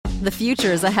The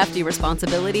future is a hefty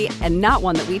responsibility and not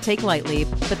one that we take lightly.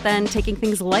 But then taking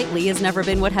things lightly has never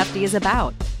been what Hefty is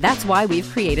about. That's why we've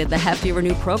created the Hefty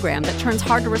Renew program that turns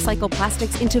hard-to-recycle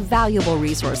plastics into valuable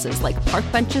resources like park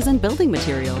benches and building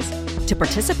materials. To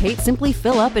participate, simply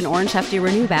fill up an orange Hefty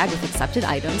Renew bag with accepted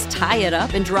items, tie it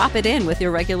up, and drop it in with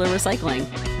your regular recycling.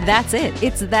 That's it.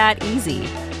 It's that easy.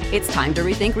 It's time to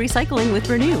rethink recycling with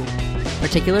Renew.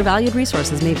 Particular valued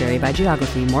resources may vary by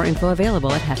geography. More info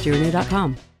available at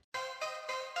heftyrenew.com.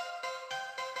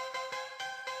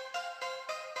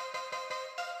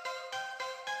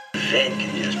 The Fed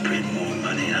can just print more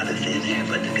money out of thin air,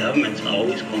 but the government's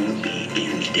always going to be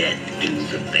in debt to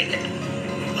the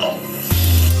Fed. Always.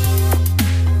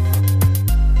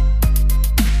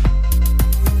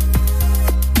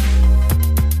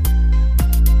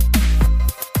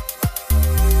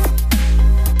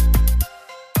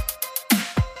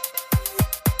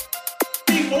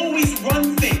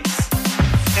 Run things,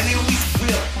 and they always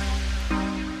will.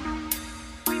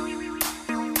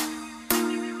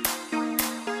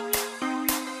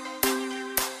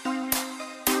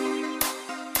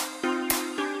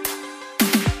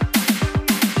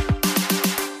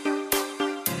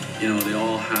 You know, they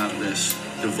all have this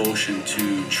devotion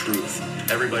to truth.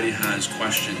 Everybody has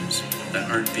questions that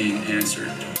aren't being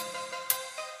answered.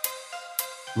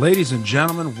 Ladies and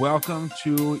gentlemen, welcome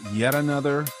to yet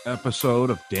another episode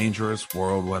of Dangerous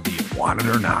World, whether you want it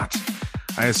or not.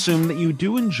 I assume that you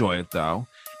do enjoy it, though.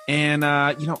 And,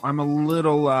 I'm a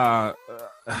little, I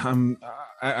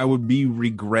would be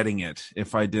regretting it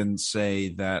if I didn't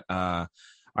say that I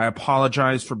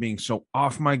apologize for being so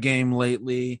off my game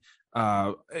lately.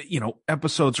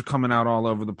 Episodes are coming out all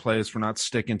over the place. We're not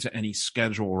sticking to any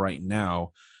schedule right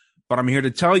now. But I'm here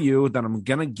to tell you that I'm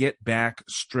going to get back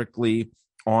strictly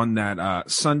on that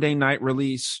Sunday night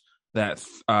release, that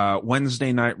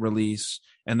Wednesday night release,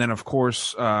 and then, of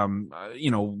course,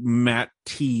 Matt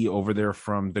T over there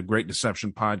from the Great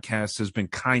Deception podcast has been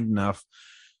kind enough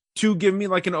to give me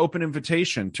like an open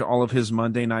invitation to all of his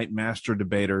Monday night master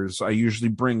debaters. I usually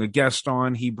bring a guest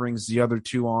on. He brings the other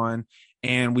two on,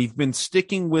 and we've been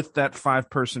sticking with that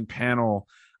 5-person panel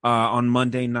on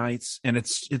Monday nights, and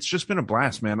it's just been a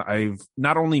blast, man. I've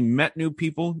not only met new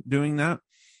people doing that,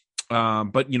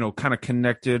 but, kind of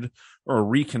connected or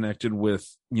reconnected with,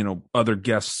 other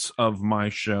guests of my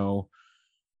show.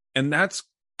 And that's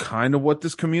kind of what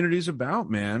this community is about,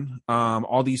 man.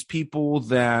 All these people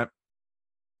that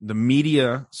the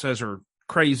media says are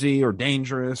crazy or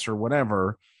dangerous or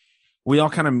whatever, we all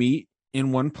kind of meet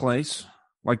in one place,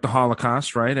 like the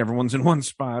Holocaust, right? Everyone's in one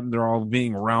spot and they're all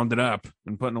being rounded up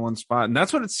and put in one spot. And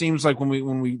that's what it seems like when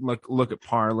we look at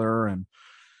Parler and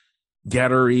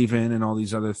Getter even and all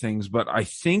these other things. But I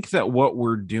think that what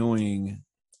we're doing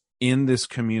in this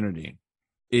community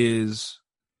is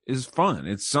fun.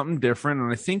 It's something different.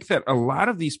 And I think that a lot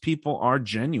of these people are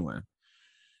genuine.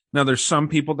 Now, there's some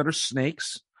people that are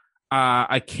snakes.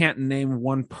 I can't name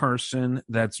one person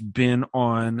that's been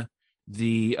on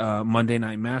the Monday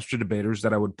Night Master Debaters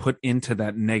that I would put into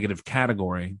that negative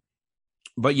category.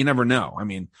 But you never know. I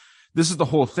mean, this is the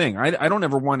whole thing. I don't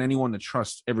ever want anyone to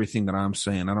trust everything that I'm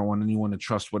saying. I don't want anyone to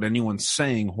trust what anyone's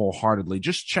saying wholeheartedly.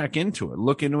 Just check into it.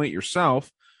 Look into it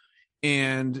yourself,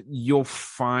 and you'll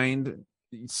find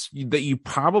that you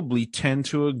probably tend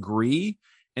to agree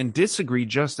and disagree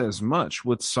just as much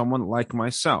with someone like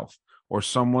myself or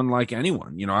someone like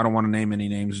anyone. I don't want to name any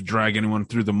names, drag anyone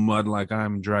through the mud like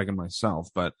I'm dragging myself.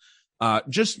 But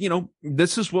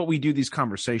this is what we do these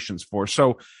conversations for.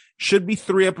 So should be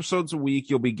 3 episodes a week.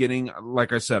 You'll be getting,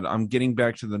 like I said, I'm getting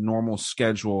back to the normal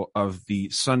schedule of the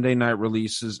Sunday night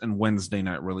releases and Wednesday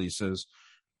night releases.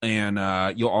 And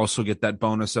you'll also get that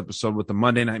bonus episode with the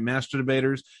Monday Night Master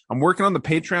Debaters. I'm working on the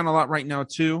Patreon a lot right now,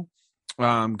 too.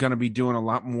 I'm going to be doing a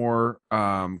lot more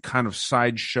kind of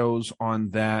side shows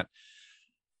on that.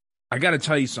 I got to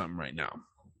tell you something right now.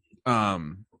 I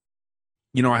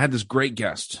had this great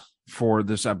guest for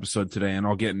this episode today, and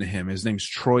I'll get into him. His name's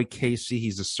Troy Casey.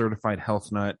 He's a certified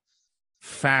health nut.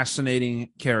 Fascinating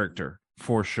character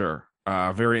for sure.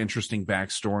 Very interesting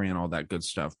backstory and all that good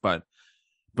stuff. But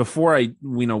before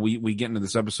we get into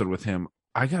this episode with him,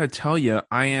 I got to tell you,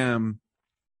 I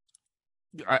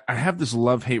have this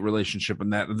love-hate relationship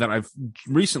and that I've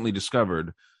recently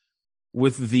discovered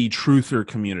with the truther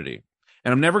community.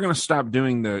 And I'm never going to stop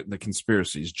doing the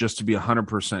conspiracies, just to be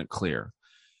 100% clear.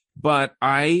 But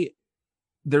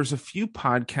there's a few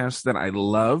podcasts that I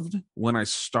loved when I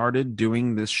started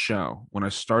doing this show, when I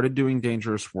started doing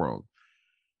Dangerous World.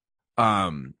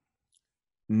 9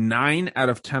 out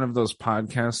of 10 of those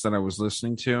podcasts that I was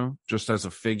listening to, just as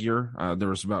a figure, there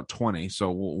was about 20.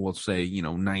 So we'll say,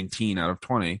 19 out of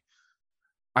 20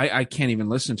 I can't even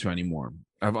listen to anymore.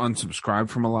 I've unsubscribed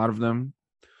from a lot of them.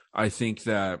 I think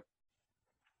that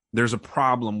there's a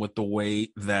problem with the way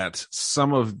that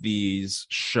some of these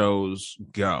shows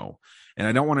go. And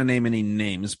I don't want to name any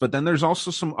names, but then there's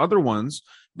also some other ones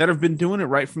that have been doing it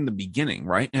right from the beginning,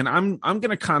 right? And I'm going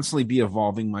to constantly be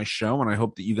evolving my show, and I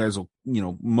hope that you guys will,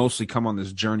 mostly come on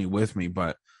this journey with me,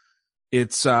 but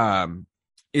it's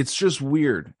just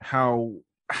weird how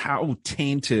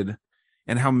tainted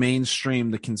and how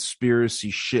mainstream the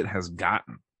conspiracy shit has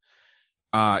gotten.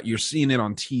 You're seeing it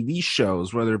on TV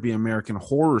shows, whether it be American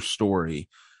Horror Story,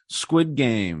 Squid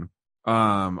Game,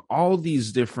 all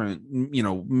these different,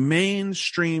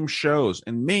 mainstream shows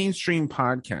and mainstream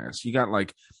podcasts. You got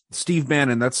like Steve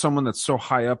Bannon. That's someone that's so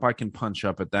high up, I can punch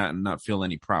up at that and not feel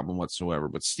any problem whatsoever.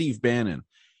 But Steve Bannon,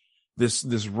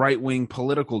 this right-wing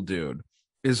political dude,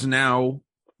 is now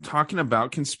talking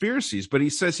about conspiracies, but he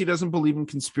says he doesn't believe in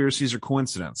conspiracies or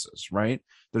coincidences, right?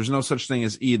 There's no such thing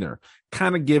as either.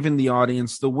 Kind of giving the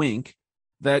audience the wink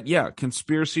that, yeah,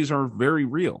 conspiracies are very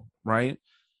real, right?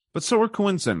 But so are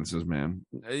coincidences, man.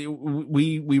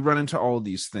 We run into all of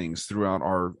these things throughout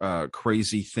our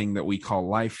crazy thing that we call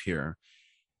life here.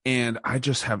 And I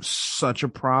just have such a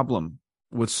problem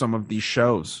with some of these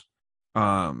shows.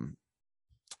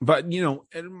 But,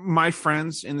 my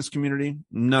friends in this community,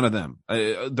 none of them.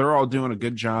 They're all doing a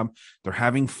good job. They're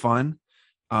having fun.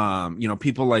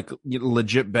 People like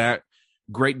Legit Bet,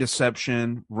 Great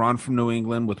Deception, Ron from New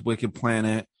England with Wicked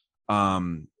Planet.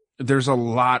 There's a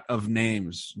lot of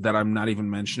names that I'm not even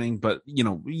mentioning, but,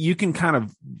 you can kind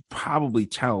of probably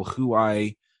tell who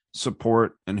I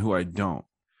support and who I don't,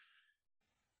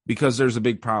 because there's a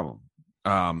big problem.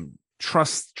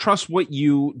 Trust what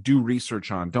you do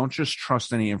research on. Don't just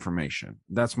trust any information.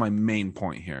 That's my main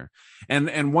point here.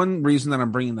 And one reason that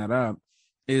I'm bringing that up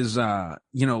is,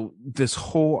 this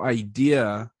whole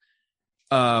idea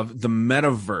of the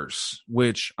metaverse,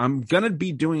 which I'm going to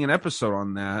be doing an episode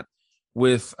on that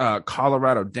with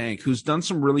Colorado Dank, who's done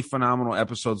some really phenomenal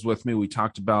episodes with me. We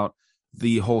talked about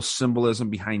the whole symbolism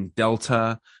behind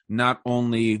Delta, not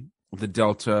only the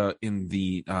Delta in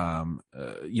the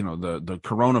the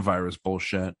coronavirus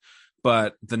bullshit,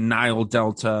 but the Nile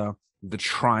Delta, the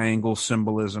triangle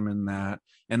symbolism in that,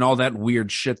 and all that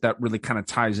weird shit that really kind of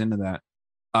ties into that.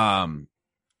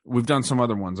 We've done some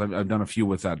other ones. I've done a few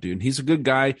with that dude. He's a good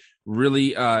guy,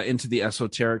 really into the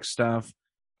esoteric stuff.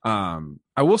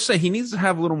 I will say he needs to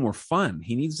have a little more fun.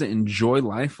 He needs to enjoy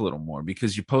life a little more,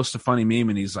 because you post a funny meme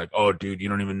and he's like, "Oh, dude, you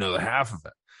don't even know the half of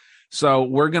it." So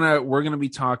we're gonna be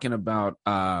talking about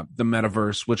the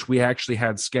metaverse, which we actually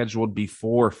had scheduled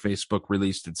before Facebook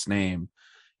released its name,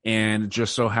 and it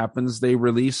just so happens they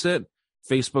release it.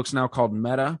 Facebook's now called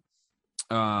Meta.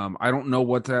 I don't know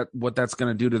what that's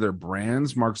going to do to their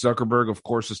brands. Mark Zuckerberg, of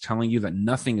course, is telling you that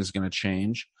nothing is going to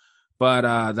change,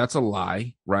 but that's a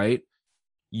lie, right?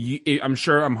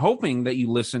 I'm hoping that you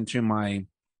listened to my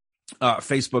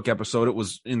Facebook episode. It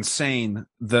was insane,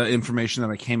 the information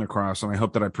that I came across, and I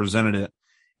hope that I presented it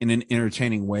in an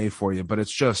entertaining way for you. But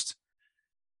it's just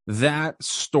that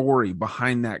story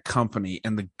behind that company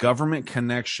and the government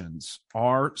connections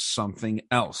are something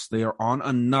else. They are on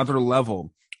another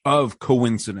level of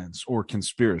coincidence or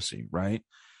conspiracy, right?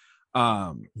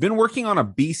 Been working on a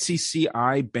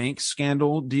BCCI bank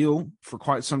scandal deal for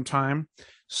quite some time.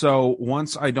 So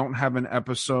once I don't have an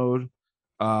episode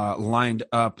lined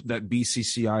up, that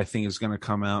BCCI thing is going to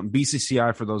come out. And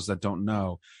BCCI, for those that don't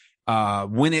know,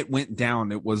 when it went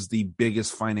down, it was the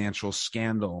biggest financial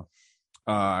scandal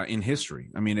in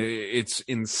history. I mean, it's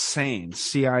insane.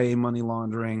 CIA money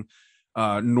laundering,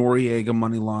 Noriega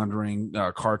money laundering,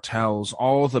 cartels,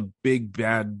 all the big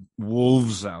bad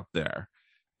wolves out there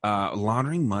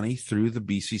laundering money through the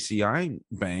BCCI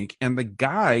bank. And the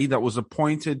guy that was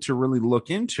appointed to really look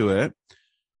into it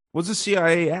was a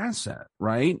CIA asset,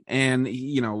 right? And,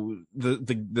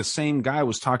 the same guy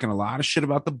was talking a lot of shit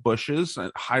about the Bushes,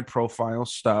 high profile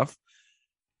stuff.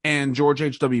 And George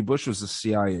H.W. Bush was the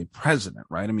CIA president,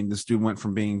 right? I mean, this dude went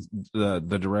from being the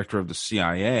director of the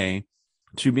CIA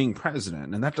to being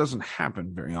president, and that doesn't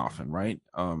happen very often, right?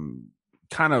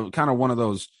 Kind of one of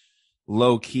those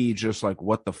low key, just like,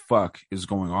 what the fuck is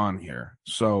going on here?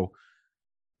 So,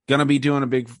 gonna be doing a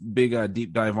big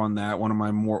deep dive on that. One of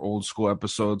my more old school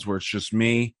episodes where it's just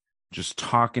me, just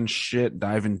talking shit,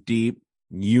 diving deep,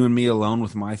 you and me alone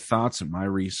with my thoughts and my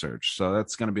research. So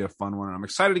that's gonna be a fun one. I'm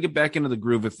excited to get back into the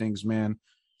groove of things, man.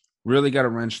 Really got a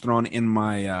wrench thrown in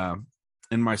my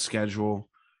schedule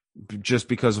just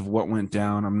because of what went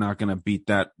down. I'm not gonna beat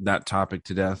that topic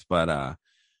to death, but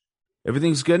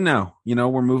everything's good now.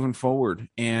 We're moving forward.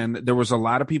 And there was a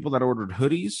lot of people that ordered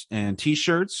hoodies and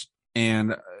t-shirts,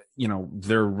 and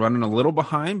they're running a little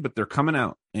behind, but they're coming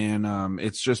out. And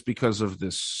it's just because of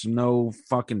this snow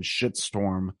fucking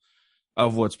shitstorm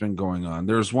of what's been going on.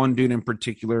 There's one dude in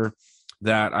particular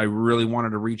that I really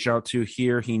wanted to reach out to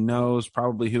here. He knows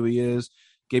probably who he is,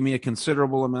 gave me a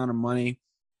considerable amount of money,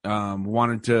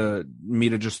 wanted me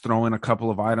to just throw in a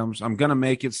couple of items. I'm going to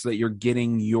make it so that you're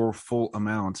getting your full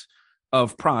amount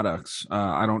of products.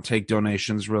 I don't take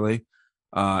donations really,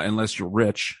 unless you're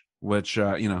rich, which,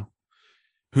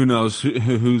 who knows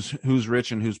who's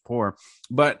rich and who's poor,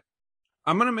 but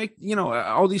I'm going to make,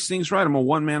 all these things right. I'm a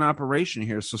one-man operation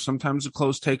here. So sometimes the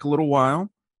clothes take a little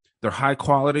while. They're high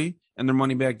quality and their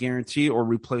money back guarantee or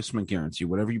replacement guarantee,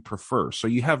 whatever you prefer. So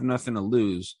you have nothing to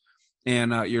lose.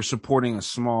 And you're supporting a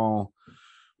small,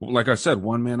 like I said,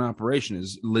 one-man operation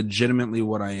is legitimately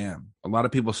what I am. A lot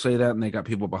of people say that and they got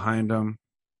people behind them.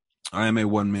 I am a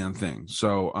one-man thing.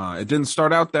 So it didn't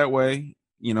start out that way.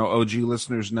 OG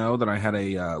listeners know that I had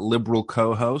a liberal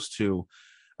co-host who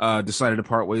decided to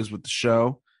part ways with the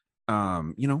show.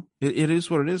 It is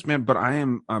what it is, man. But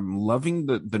I'm loving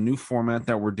the new format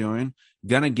that we're doing.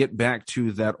 Gonna get back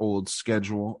to that old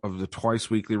schedule of the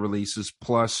twice weekly releases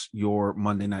plus your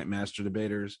Monday Night Master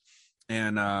Debaters.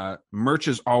 And merch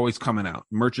is always coming out.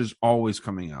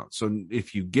 So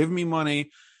if you give me money,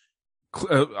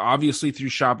 obviously through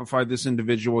Shopify, this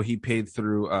individual, he paid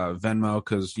through Venmo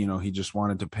because he just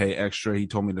wanted to pay extra. He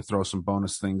told me to throw some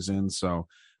bonus things in. So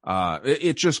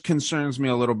it just concerns me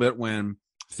a little bit when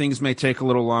things may take a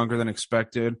little longer than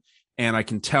expected, and I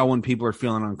can tell when people are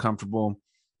feeling uncomfortable.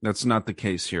 That's not the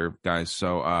case here, guys.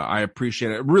 So I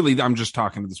appreciate it. Really, I'm just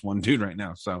talking to this one dude right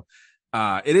now. So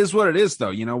it is what it is,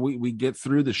 though. We get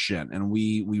through the shit and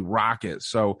we rock it.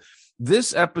 So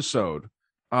this episode,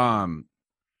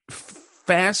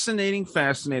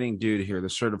 fascinating dude here, the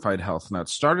Certified Health Nut,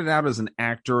 started out as an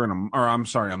actor and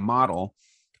a model,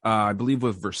 I believe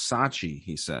with Versace.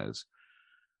 He says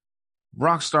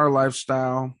rockstar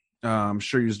lifestyle. I'm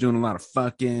sure he was doing a lot of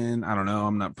fucking. I don't know.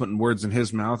 I'm not putting words in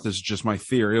his mouth. This is just my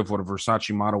theory of what a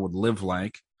Versace model would live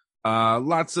like.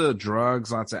 Lots of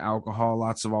drugs, lots of alcohol,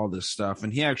 lots of all this stuff.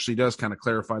 And he actually does kind of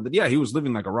clarify that, yeah, he was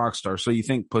living like a rock star. So you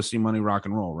think pussy, money, rock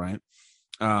and roll, right?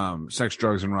 Sex,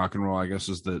 drugs, and rock and roll, I guess,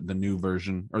 is the new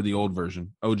version or the old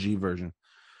version, OG version.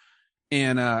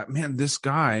 And man, this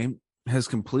guy has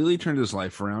completely turned his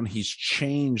life around. He's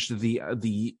changed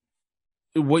the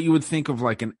what you would think of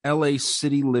like an LA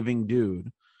city living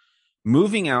dude,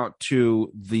 moving out to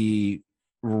the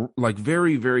like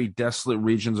very, very desolate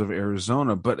regions of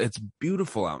Arizona, but it's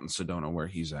beautiful out in Sedona where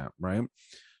he's at, right?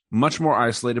 Much more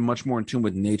isolated, much more in tune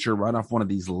with nature, right off one of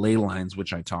these ley lines,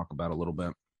 which I talk about a little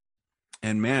bit.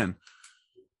 And man,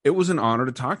 it was an honor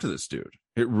to talk to this dude.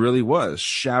 It really was.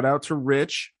 Shout out to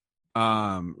Rich.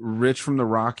 Rich from the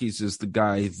Rockies is the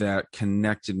guy that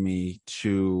connected me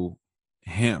to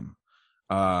him.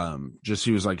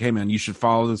 He was like, hey man, you should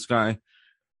follow this guy.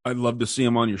 I'd love to see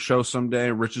him on your show someday.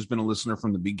 Rich has been a listener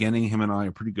from the beginning. Him and I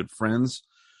are pretty good friends,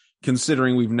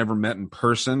 considering we've never met in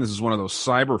person. This is one of those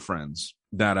cyber friends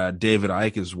that David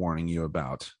Icke is warning you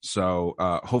about. So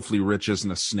hopefully Rich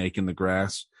isn't a snake in the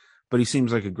grass, but he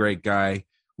seems like a great guy.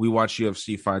 We watch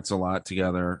UFC fights a lot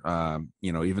together.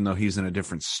 Even though he's in a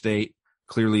different state,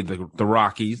 clearly the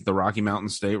Rockies, the Rocky Mountain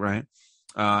State, right?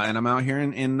 And I'm out here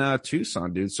in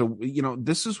Tucson, dude. So,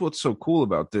 this is what's so cool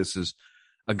about this is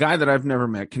a guy that I've never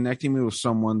met connecting me with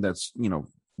someone that's,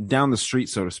 down the street,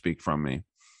 so to speak, from me,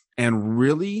 and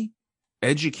really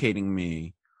educating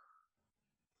me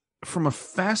from a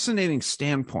fascinating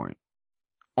standpoint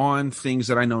on things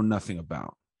that I know nothing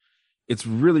about. It's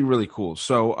really, really cool.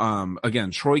 So,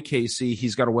 again, Troy Casey,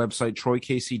 he's got a website,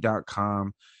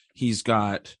 troycasey.com. He's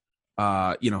got,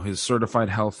 his Certified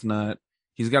Health Nut.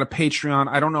 He's got a Patreon.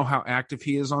 I don't know how active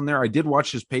he is on there. I did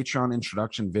watch his Patreon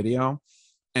introduction video,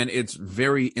 and it's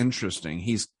very interesting.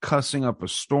 He's cussing up a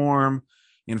storm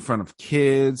in front of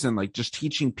kids and like just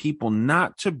teaching people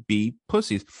not to be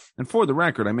pussies. And for the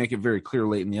record, I make it very clear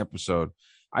late in the episode,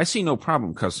 I see no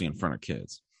problem cussing in front of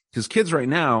kids, because kids right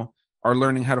now are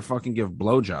learning how to fucking give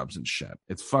blowjobs and shit.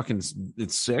 It's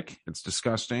sick. It's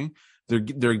disgusting.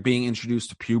 They're being introduced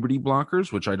to puberty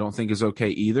blockers, which I don't think is okay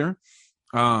either.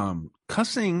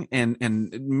 Cussing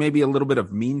and maybe a little bit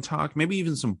of mean talk, maybe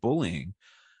even some bullying,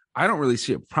 I don't really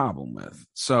see a problem with.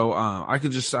 So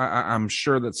I'm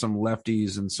sure that some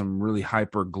lefties and some really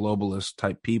hyper globalist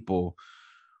type people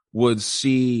would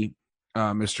see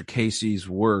Mr. Casey's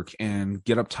work and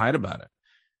get uptight about it.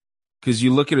 Because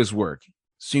you look at his work,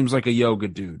 seems like a yoga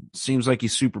dude, seems like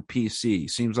he's super PC,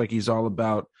 seems like he's all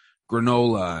about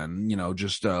granola and,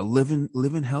 just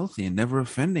living healthy and never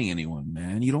offending anyone,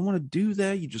 man. You don't want to do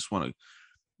that. You just want to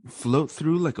float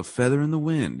through like a feather in the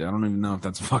wind. I don't even know if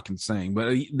that's fucking saying,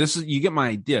 but this is, you get my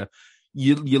idea.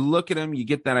 You look at him, you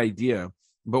get that idea,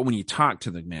 but when you talk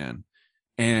to the man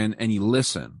and you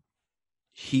listen,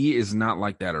 he is not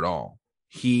like that at all.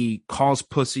 He calls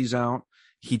pussies out.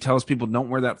 He tells people, don't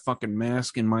wear that fucking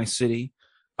mask in my city.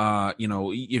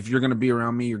 If you're going to be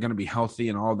around me, you're going to be healthy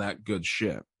and all that good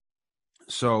shit.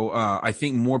 So I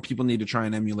think more people need to try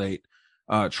and emulate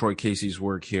Troy Casey's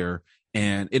work here.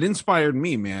 And it inspired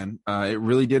me, man. It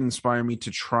really did inspire me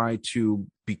to try to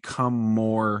become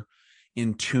more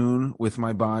in tune with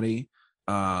my body.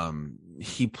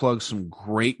 He plugs some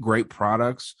great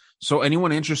products. So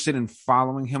anyone interested in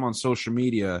following him on social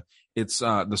media, it's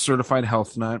the Certified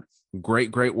Health Nut.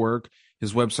 Great work.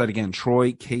 His website again,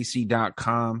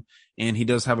 TroyCasey.com. And he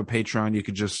does have a Patreon. You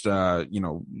could just,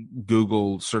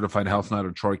 Google Certified Health Nut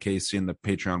or Troy Casey and the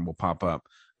Patreon will pop up.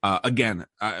 Again,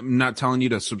 I'm not telling you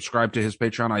to subscribe to his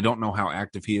Patreon. I don't know how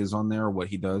active he is on there or what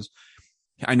he does.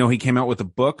 I know he came out with a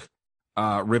book,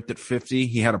 Ripped at 50.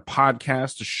 He had a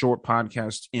podcast, a short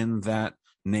podcast in that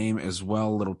name as well,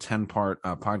 a little 10-part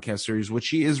podcast series, which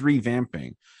he is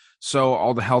revamping. So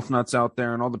all the health nuts out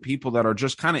there and all the people that are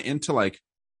just kind of into like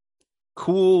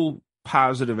cool,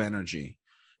 positive energy.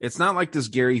 It's not like this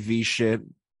Gary V shit,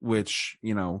 which,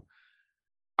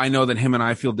 I know that him and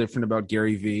I feel different about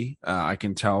Gary V. I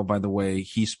can tell by the way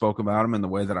he spoke about him and the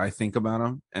way that I think about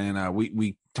him. And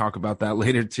we talk about that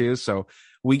later too. So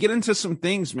we get into some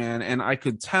things, man. And I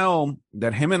could tell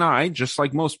that him and I, just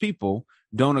like most people,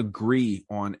 don't agree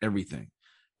on everything.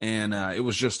 And it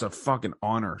was just a fucking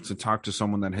honor to talk to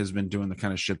someone that has been doing the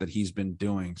kind of shit that he's been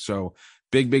doing. So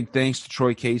big thanks to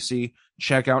Troy Casey.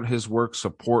 Check out his work,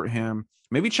 support him.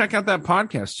 Maybe check out that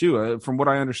podcast too. From what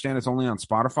I understand, it's only on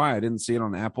Spotify. I didn't see it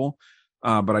on Apple,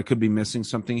 but I could be missing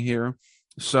something here.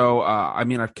 So,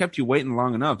 I've kept you waiting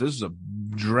long enough. This is a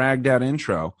dragged out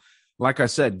intro. Like I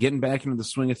said, getting back into the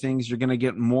swing of things, you're going to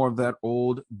get more of that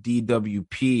old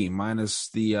DWP minus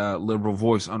the liberal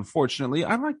voice. Unfortunately,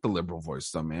 I like the liberal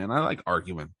voice though, man. I like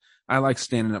arguing. I like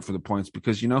standing up for the points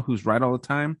because you know who's right all the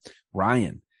time?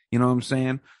 Ryan. You know what I'm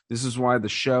saying? This is why the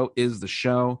show is the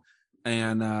show.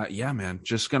 And man,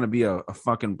 just going to be a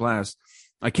fucking blast.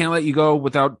 I can't let you go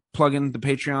without plugging the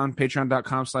Patreon,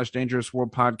 patreon.com/Dangerous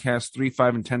World Podcast, $3,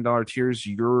 $5, and $10 tiers.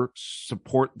 Your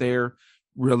support there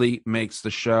really makes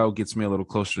the show, gets me a little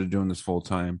closer to doing this full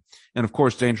time. And of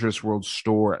course,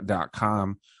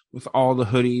 dangerousworldstore.com with all the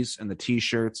hoodies and the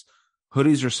t-shirts.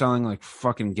 Hoodies are selling like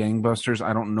fucking gangbusters.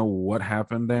 I don't know what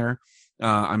happened there.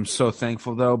 I'm so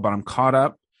thankful though, but I'm caught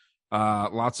up.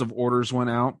 Lots of orders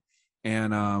went out.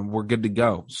 And we're good to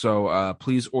go. So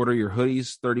please order your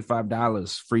hoodies,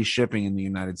 $35, free shipping in the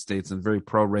United States and very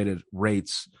pro-rated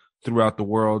rates throughout the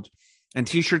world. And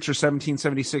t-shirts are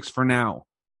 $17.76 for now.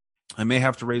 I may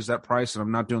have to raise that price, and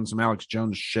I'm not doing some Alex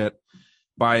Jones shit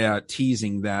by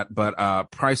teasing that, but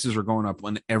prices are going up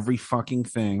on every fucking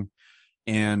thing.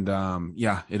 And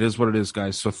it is what it is,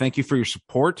 guys. So thank you for your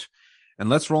support.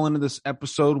 And let's roll into this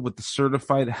episode with the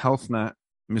Certified Health Nut,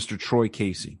 Mr. Troy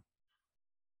Casey.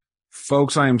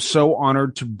 Folks, I am so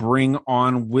honored to bring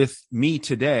on with me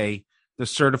today the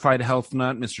Certified Health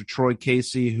Nut, Mr. Troy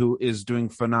Casey, who is doing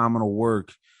phenomenal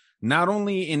work, not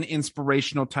only in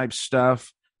inspirational type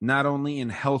stuff, not only in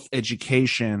health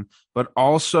education, but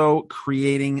also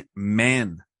creating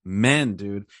men,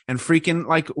 dude, and freaking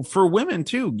like for women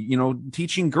too,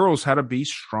 teaching girls how to be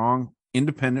strong,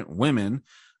 independent women.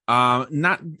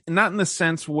 Not in the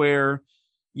sense where,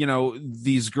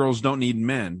 these girls don't need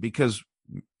men, because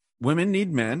women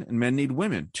need men and men need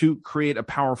women to create a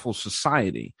powerful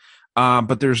society.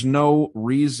 But there's no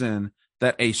reason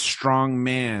that a strong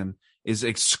man is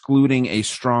excluding a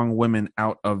strong woman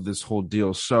out of this whole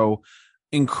deal. So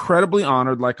incredibly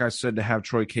honored, like I said, to have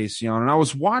Troy Casey on. And I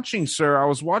was watching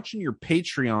your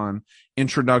Patreon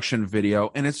introduction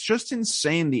video, and it's just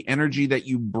insane the energy that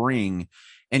you bring.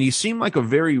 And you seem like a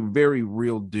very, very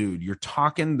real dude. You're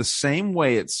talking the same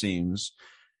way, it seems,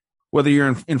 whether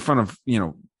you're in front of,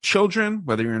 children,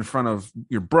 whether you're in front of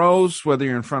your bros, whether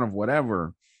you're in front of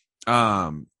whatever.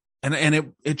 And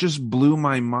it just blew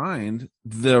my mind,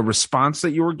 the response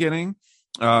that you were getting,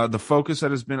 the focus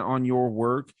that has been on your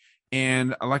work.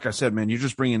 And like I said, man, you're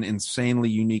just bringing insanely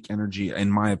unique energy, in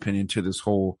my opinion, to this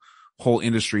whole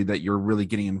industry that you're really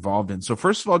getting involved in. So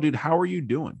first of all, dude, how are you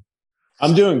doing?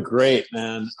 I'm doing great,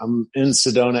 man. I'm in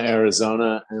Sedona,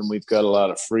 Arizona, and we've got a lot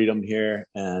of freedom here.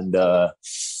 And,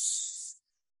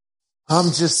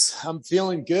 I'm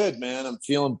feeling good, man. I'm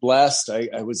feeling blessed.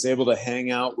 I was able to hang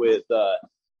out with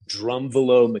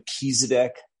Drumvalo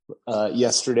Melchizedek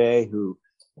yesterday, who,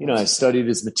 I studied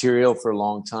his material for a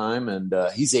long time, and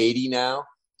he's 80 now.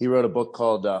 He wrote a book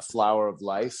called Flower of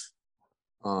Life.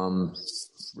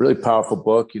 Really powerful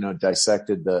book,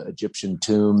 dissected the Egyptian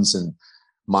tombs and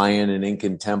Mayan and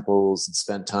Incan temples and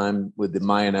spent time with the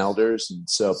Mayan elders. And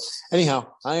so anyhow,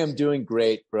 I am doing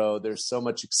great, bro. There's so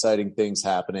much exciting things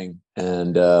happening,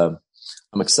 and I'm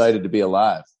excited to be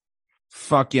alive.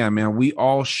 Fuck yeah, man. We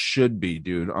all should be,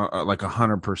 dude, like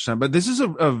 100%. But this is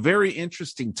a very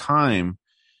interesting time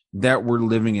that we're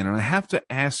living in. And I have to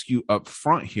ask you up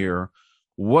front here,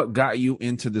 what got you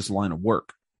into this line of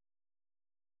work?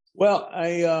 Well,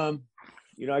 I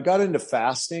got into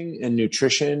fasting and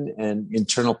nutrition and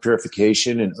internal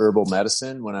purification and herbal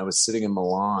medicine when I was sitting in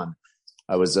Milan.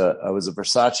 I was a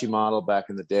Versace model back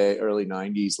in the day, early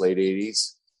 90s, late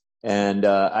 80s. And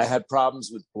I had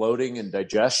problems with bloating and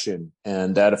digestion,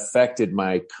 and that affected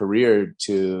my career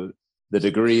to the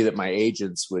degree that my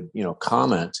agents would,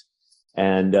 comment.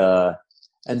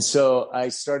 And so I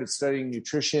started studying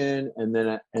nutrition, and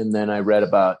then I read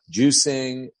about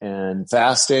juicing and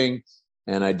fasting,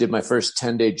 and I did my first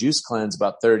 10-day juice cleanse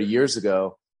about 30 years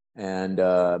ago. And,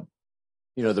 the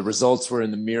results were in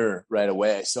the mirror right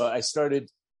away. So I started,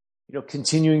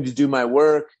 continuing to do my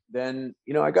work. Then,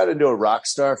 I got into a rock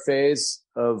star phase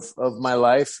of my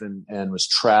life and was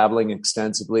traveling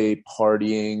extensively,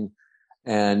 partying.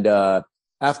 And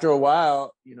after a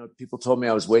while, people told me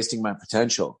I was wasting my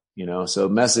potential, so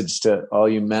message to all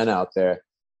you men out there,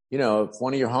 if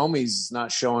one of your homies is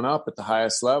not showing up at the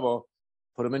highest level,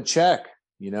 put them in check,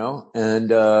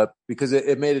 and because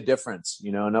it made a difference,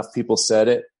 enough people said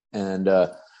it. And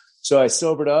so I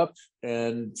sobered up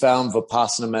and found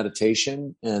Vipassana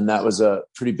meditation, and that was a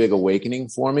pretty big awakening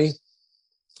for me.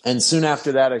 And soon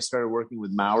after that, I started working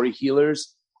with Maori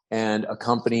healers and a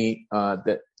company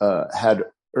that had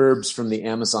herbs from the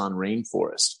Amazon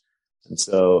rainforest. And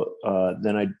so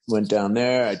then I went down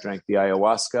there, I drank the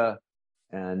ayahuasca,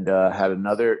 and had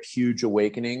another huge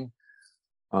awakening.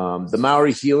 The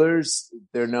Maori healers,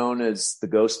 they're known as the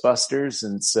Ghostbusters.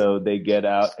 And so they get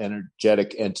out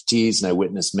energetic entities, and I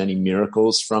witnessed many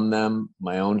miracles from them,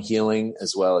 my own healing,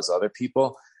 as well as other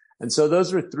people. And so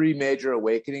those were three major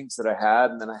awakenings that I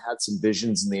had. And then I had some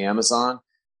visions in the Amazon,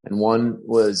 and one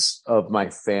was of my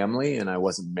family, and I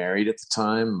wasn't married at the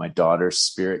time. My daughter's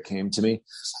spirit came to me.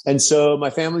 And so my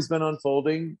family's been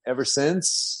unfolding ever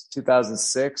since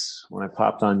 2006 when I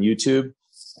popped on YouTube.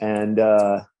 And,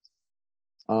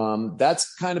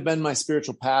 that's kind of been my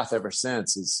spiritual path ever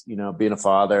since, is, being a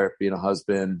father, being a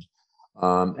husband.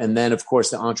 And then of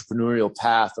course the entrepreneurial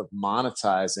path of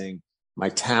monetizing my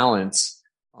talents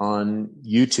on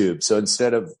YouTube. So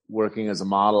instead of working as a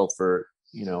model for,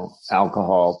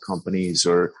 alcohol companies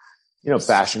or,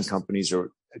 fashion companies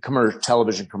or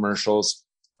television commercials,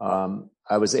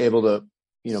 I was able to,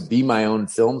 be my own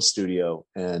film studio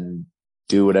and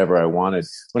do whatever I wanted.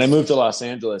 When I moved to Los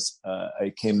Angeles,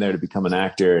 I came there to become an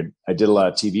actor, and I did a lot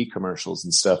of TV commercials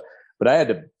and stuff, but I had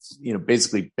to,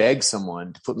 basically beg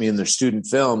someone to put me in their student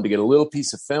film to get a little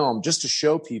piece of film just to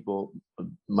show people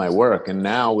my work. And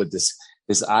now with this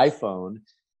iPhone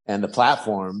and the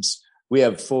platforms, we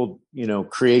have full,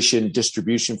 creation,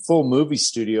 distribution, full movie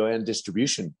studio and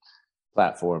distribution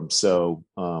platform. So,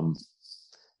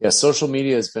 social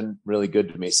media has been really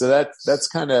good to me. So that's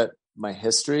kind of my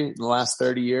history in the last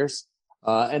 30 years.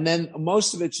 And then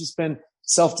most of it's just been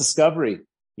self-discovery.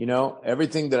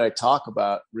 Everything that I talk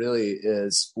about really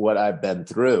is what I've been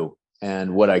through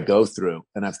and what I go through.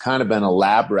 And I've kind of been a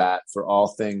lab rat for all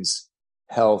things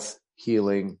health,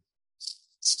 healing,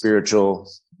 spiritual,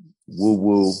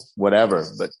 woo-woo, whatever.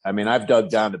 But I mean, I've dug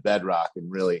down to bedrock and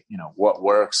really, what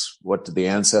works, what do the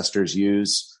ancestors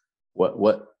use,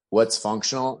 what's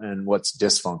functional and what's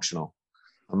dysfunctional.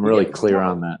 I'm really clear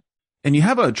on that. And you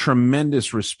have a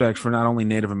tremendous respect for not only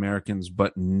Native Americans,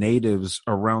 but natives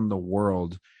around the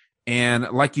world. And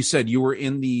like you said, you were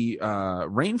in the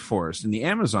rainforest, in the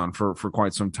Amazon for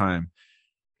quite some time.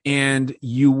 And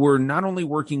you were not only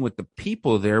working with the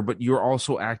people there, but you're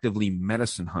also actively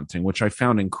medicine hunting, which I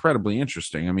found incredibly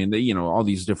interesting. I mean, all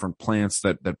these different plants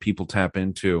that people tap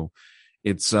into.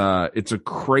 It's a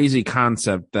crazy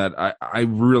concept that I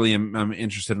really am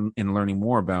interested in learning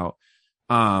more about.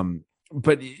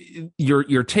 But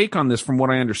your take on this, from what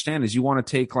I understand, is you want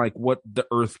to take like what the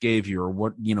earth gave you, or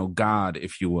what, God,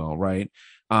 if you will, right?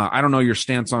 I don't know your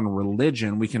stance on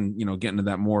religion. We can, get into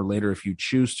that more later if you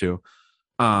choose to.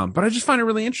 But I just find it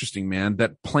really interesting, man,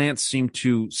 that plants seem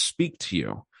to speak to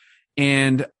you.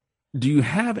 And do you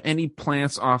have any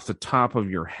plants off the top of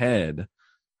your head,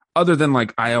 other than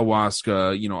like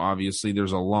ayahuasca? Obviously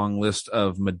there's a long list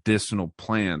of medicinal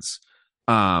plants.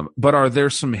 But are there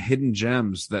some hidden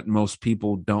gems that most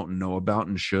people don't know about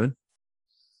and should?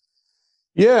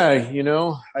 Yeah,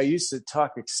 I used to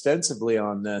talk extensively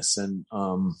on this, and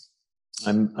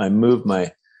I moved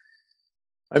my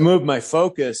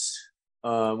focus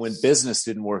when business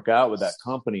didn't work out with that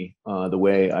company the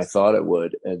way I thought it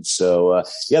would. And so,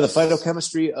 the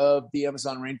phytochemistry of the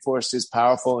Amazon rainforest is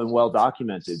powerful and well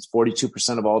documented. It's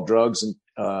 42% of all drugs and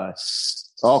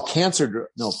all cancer.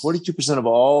 No, 42% of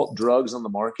all drugs on the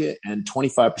market and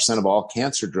 25% of all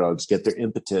cancer drugs get their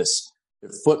impetus,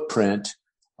 their footprint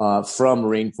from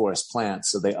rainforest plants.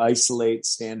 So they isolate,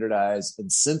 standardize,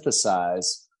 and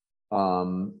synthesize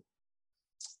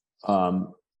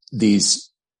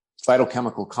these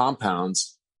phytochemical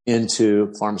compounds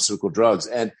into pharmaceutical drugs.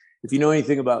 And if you know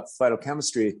anything about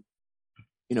phytochemistry,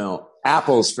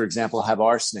 apples, for example, have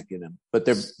arsenic in them, but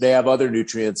they have other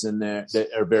nutrients in there that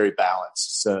are very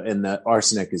balanced. So, and the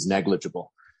arsenic is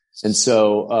negligible. And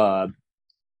so,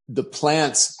 the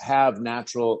plants have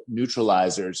natural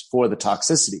neutralizers for the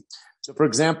toxicity. So, for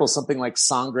example, something like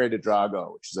Sangre de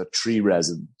Drago, which is a tree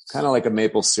resin, kind of like a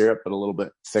maple syrup, but a little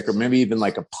bit thicker, maybe even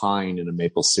like a pine and a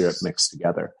maple syrup mixed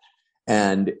together.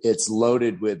 And it's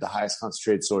loaded with the highest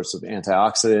concentrated source of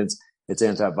antioxidants. It's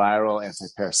antiviral,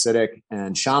 antiparasitic.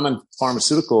 And Shaman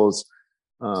Pharmaceuticals,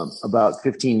 about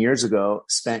 15 years ago,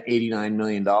 spent $89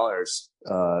 million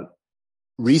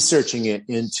researching it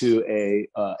into a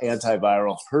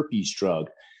antiviral herpes drug.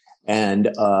 And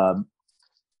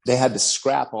they had to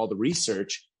scrap all the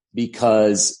research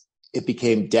because it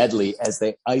became deadly as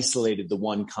they isolated the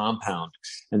one compound.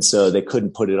 And so they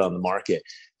couldn't put it on the market.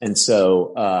 And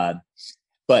so,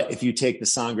 but if you take the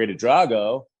Sangre de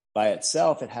Drago by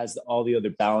itself, it has all the other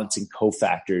balancing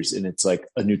cofactors, and it's like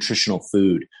a nutritional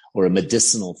food or a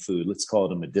medicinal food. Let's call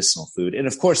it a medicinal food. And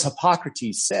of course,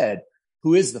 Hippocrates said,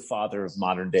 who is the father of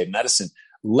modern day medicine,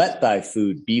 let thy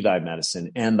food be thy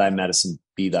medicine and thy medicine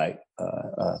be thy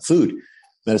food.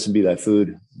 Medicine be thy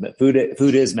food.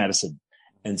 Food is medicine.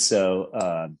 And so,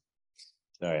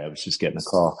 sorry, I was just getting a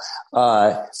call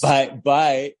by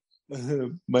my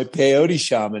peyote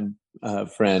shaman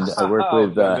friend. I work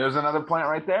with. There's another plant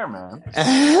right there, man.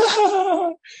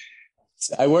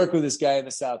 I work with this guy in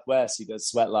the Southwest. He does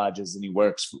sweat lodges, and he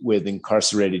works with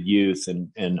incarcerated youth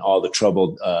and all the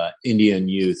troubled Indian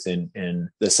youth in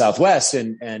the Southwest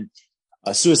and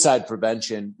suicide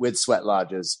prevention with sweat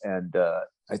lodges. And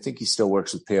I think he still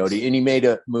works with peyote. And he made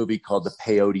a movie called The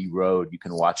Peyote Road. You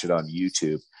can watch it on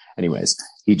YouTube. Anyways,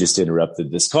 he just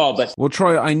interrupted this call. But well,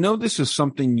 Troy, I know this is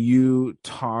something you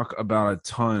talk about a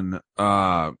ton.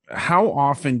 How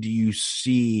often do you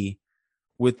see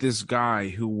with this guy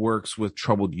who works with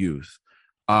troubled youth?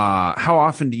 How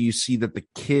often do you see that the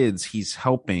kids he's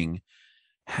helping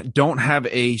don't have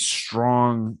a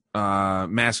strong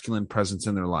masculine presence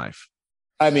in their life?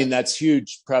 I mean, that's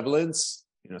huge prevalence,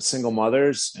 single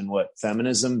mothers and what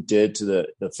feminism did to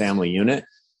the family unit.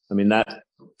 I mean, that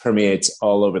permeates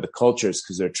all over the cultures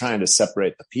because they're trying to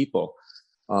separate the people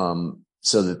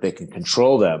so that they can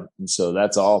control them. And so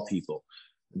that's all people.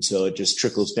 And so it just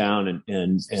trickles down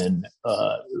and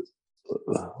how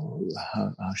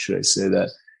should I say that?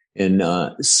 In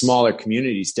smaller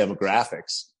communities,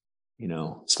 demographics,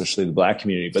 especially the Black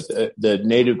community, but the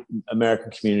Native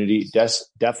American community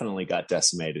definitely got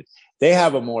decimated. They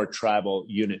have a more tribal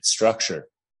unit structure,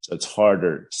 so it's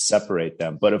harder to separate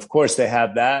them. But of course, they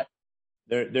have that.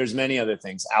 There's many other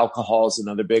things. Alcohol is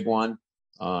another big one.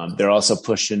 They're also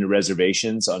pushed into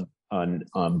reservations on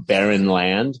barren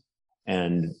land,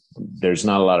 and there's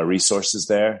not a lot of resources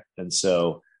there. And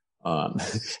so,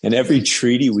 and every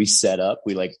treaty we set up,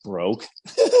 we broke.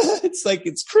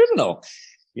 It's criminal,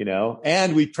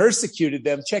 and we persecuted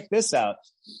them. Check this out.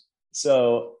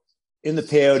 So in the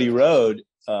Peyote Road,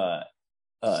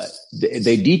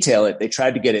 they detail it. They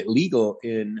tried to get it legal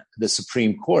in the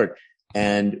Supreme Court.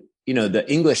 And, the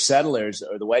English settlers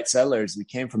or the white settlers that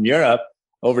came from Europe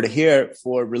over to here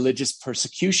for religious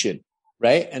persecution,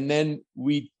 right? And then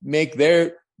we make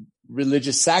their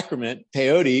religious sacrament,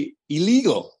 peyote,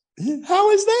 illegal.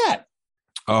 How is that?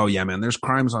 Oh, yeah, man. There's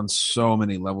crimes on so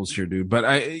many levels here, dude. But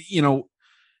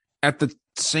at the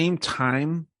same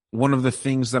time, one of the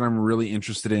things that I'm really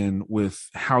interested in with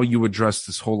how you address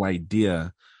this whole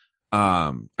idea,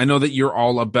 I know that you're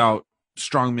all about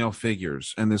strong male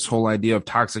figures, and this whole idea of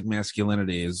toxic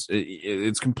masculinity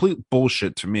it's complete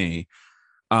bullshit to me.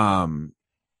 And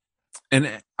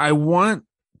I want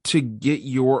to get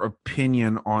your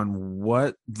opinion on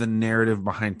what the narrative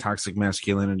behind toxic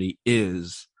masculinity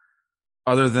is,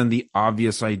 other than the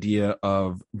obvious idea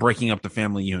of breaking up the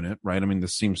family unit, right? I mean,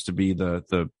 this seems to be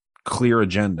the clear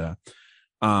agenda.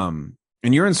 And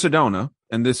you're in Sedona,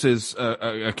 and this is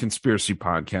a conspiracy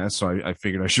podcast, so I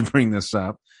figured I should bring this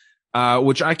up.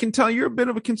 which I can tell you're a bit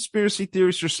of a conspiracy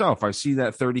theorist yourself. I see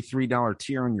that $33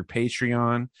 tier on your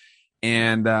Patreon,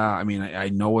 and I mean, I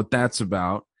know what that's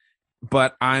about,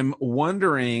 but I'm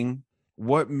wondering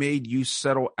what made you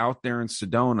settle out there in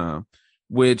Sedona,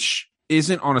 which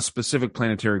isn't on a specific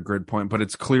planetary grid point, but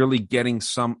it's clearly getting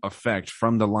some effect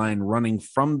from the line running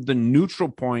from the neutral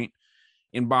point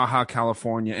in Baja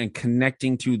California and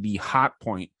connecting to the hot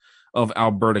point of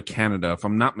Alberta, Canada. If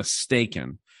I'm not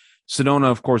mistaken, Sedona,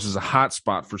 of course, is a hot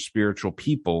spot for spiritual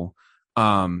people.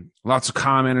 Lots of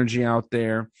calm energy out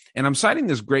there. And I'm citing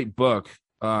this great book,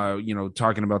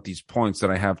 talking about these points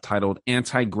that I have titled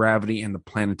Anti-Gravity and the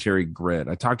Planetary Grid.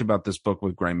 I talked about this book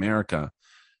with Grimerica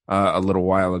a little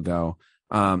while ago.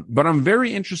 But I'm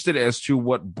very interested as to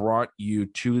what brought you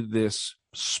to this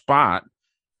spot,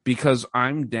 because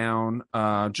I'm down,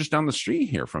 just down the street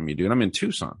here from you, dude. I'm in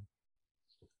Tucson.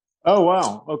 Oh,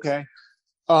 wow. Okay.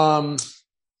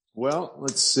 Well,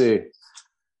 let's see.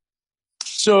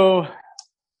 So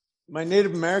my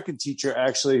Native American teacher,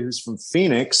 actually, who's from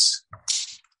Phoenix,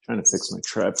 trying to fix my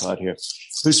tripod here,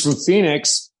 who's from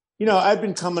Phoenix, I've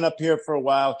been coming up here for a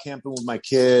while, camping with my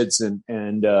kids, and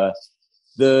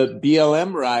the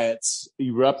BLM riots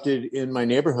erupted in my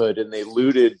neighborhood, and they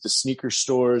looted the sneaker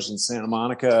stores in Santa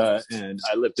Monica. And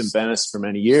I lived in Venice for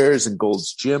many years, and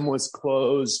Gold's Gym was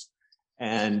closed.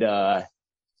 And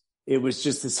it was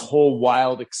just this whole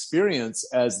wild experience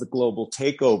as the global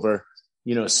takeover,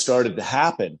 started to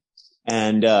happen.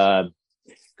 And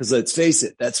because let's face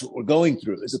it, that's what we're going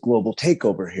through, is a global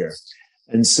takeover here.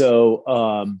 And so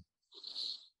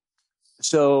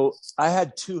I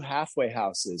had 2 halfway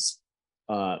houses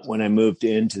when I moved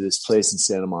into this place in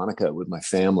Santa Monica with my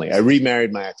family. I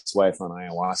remarried my ex-wife on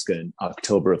ayahuasca in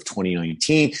October of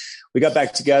 2019. We got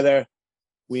back together.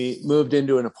 We moved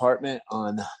into an apartment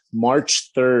on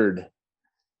March 3rd,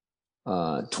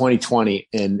 2020.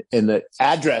 And the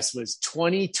address was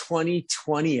 2020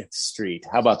 20th Street.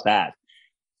 How about that?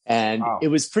 And It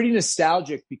was pretty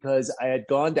nostalgic because I had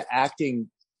gone to acting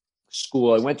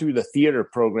school. I went through the theater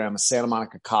program at Santa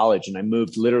Monica College, and I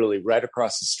moved literally right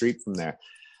across the street from there.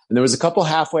 And there was a couple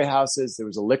halfway houses. There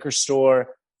was a liquor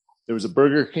store. There was a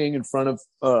Burger King in front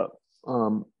of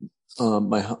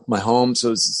my home. So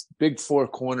it was this big 4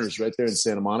 corners right there in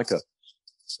Santa Monica.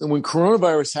 And when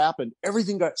coronavirus happened,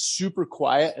 everything got super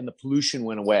quiet and the pollution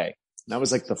went away. And that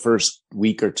was like the first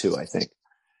week or 2, I think.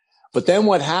 But then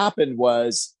what happened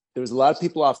was there was a lot of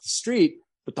people off the street,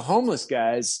 but the homeless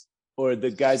guys, or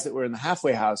the guys that were in the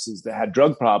halfway houses that had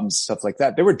drug problems, stuff like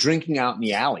that, they were drinking out in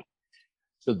the alley.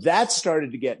 So that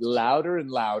started to get louder and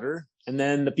louder. And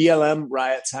then the BLM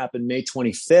riots happened May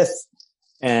 25th,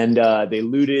 and they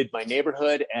looted my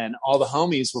neighborhood, and all the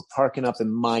homies were parking up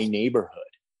in my neighborhood,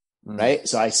 right?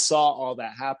 So I saw all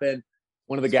that happen.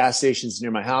 One of the gas stations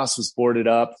near my house was boarded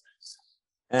up,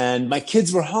 and my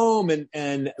kids were home,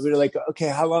 and we were like, okay,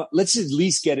 how long? Let's at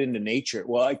least get into nature.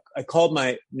 Well, I called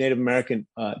my Native American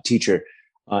teacher,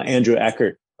 Andrew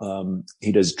Eckert.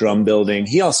 He does drum building.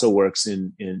 He also works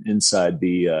inside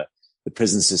the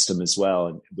prison system as well,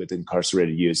 and with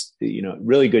incarcerated youth.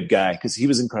 Really good guy, because he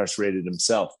was incarcerated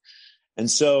himself. And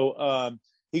so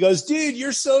he goes, dude,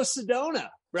 you're so Sedona,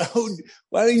 bro.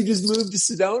 Why don't you just move to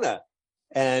Sedona?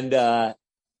 And I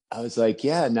was like,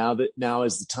 yeah, now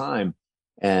is the time.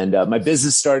 And my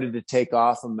business started to take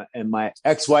off, and my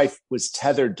ex-wife was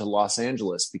tethered to Los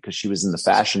Angeles because she was in the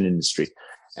fashion industry.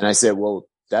 And I said, well,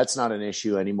 that's not an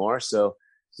issue anymore. So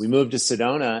we moved to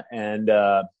Sedona, and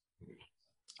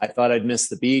I thought I'd miss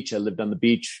the beach. I lived on the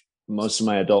beach most of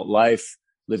my adult life,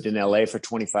 lived in LA for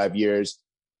 25 years,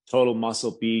 total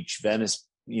Muscle Beach, Venice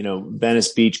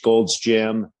Beach, Gold's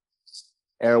Gym,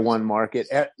 Air One Market,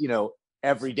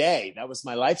 every day. That was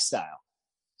my lifestyle.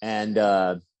 And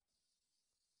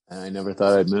I never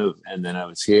thought I'd move. And then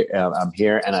I'm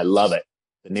here, and I love it.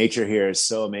 The nature here is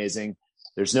so amazing.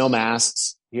 There's no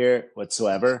masks here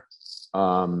whatsoever.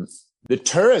 The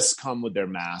tourists come with their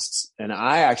masks, and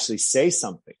I actually say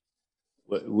something.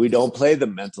 We don't play the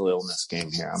mental illness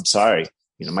game here. I'm sorry.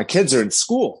 My kids are in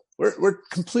school. We're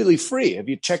completely free. Have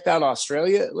you checked out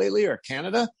Australia lately, or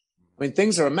Canada? I mean,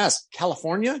 things are a mess.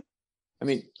 California? I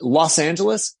mean, Los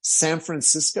Angeles, San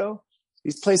Francisco.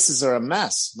 These places are a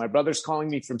mess. My brother's calling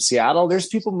me from Seattle. There's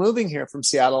people moving here from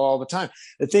Seattle all the time.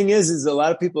 The thing is a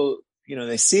lot of people,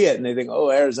 they see it and they think, oh,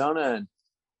 Arizona.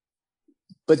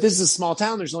 But this is a small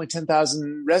town. There's only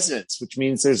 10,000 residents, which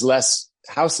means there's less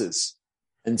houses.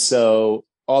 And so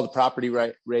all the property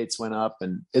rates went up,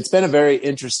 and it's been a very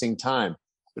interesting time.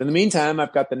 But in the meantime,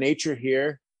 I've got the nature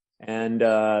here, and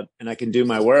I can do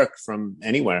my work from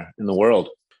anywhere in the world.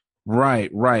 Right.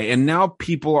 And now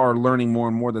people are learning more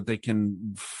and more that they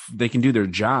can do their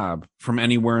job from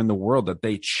anywhere in the world that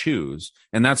they choose.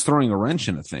 And that's throwing a wrench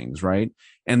into things, right?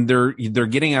 And they're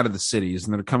getting out of the cities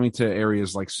and they're coming to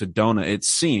areas like Sedona, it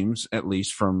seems, at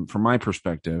least from my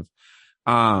perspective.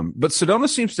 But Sedona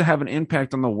seems to have an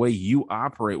impact on the way you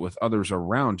operate with others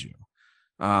around you.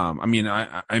 I mean,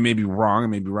 I may be wrong. I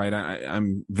may be right.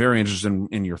 I'm very interested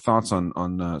in your thoughts on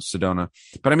Sedona,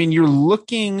 but I mean, you're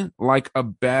looking like a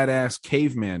badass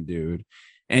caveman dude,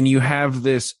 and you have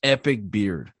this epic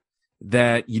beard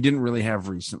that you didn't really have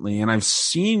recently. And I've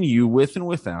seen you with and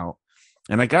without,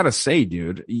 and I gotta say,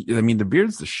 dude, I mean, the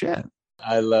beard's the shit.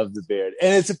 I love the beard,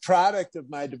 and it's a product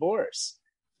of my divorce.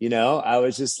 You know, I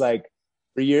was just like,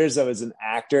 for years, I was an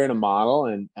actor and a model,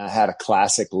 and I had a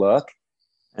classic look.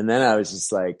 And then I was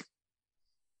just like,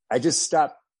 I just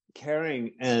stopped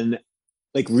caring and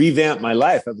like revamped my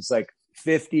life. I was like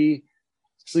 50,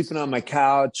 sleeping on my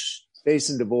couch,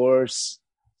 facing divorce.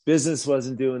 Business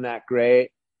wasn't doing that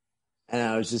great. And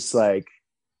I was just like,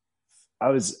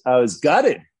 I was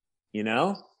gutted, you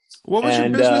know? What was your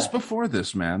business before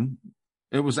this, man?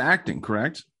 It was acting,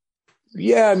 correct?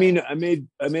 Yeah. I mean, I made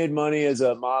money as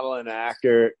a model and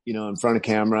actor, you know, in front of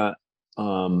camera.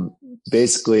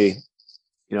 Basically,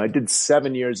 you know, I did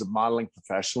 7 years of modeling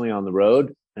professionally on the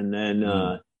road. And then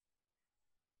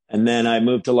I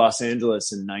moved to Los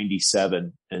Angeles in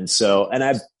 97. And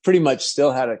I pretty much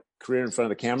still had a career in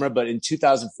front of the camera, but in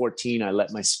 2014, I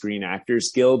let my Screen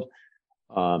Actors Guild,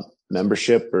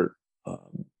 membership or,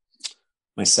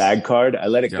 my SAG card, I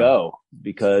let it go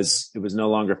because it was no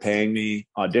longer paying me.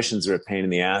 Auditions are a pain in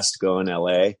the ass to go in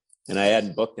LA. And I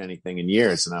hadn't booked anything in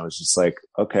years. And I was just like,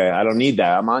 okay, I don't need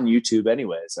that. I'm on YouTube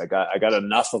anyways. I got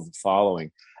enough of a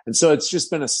following. And so it's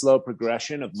just been a slow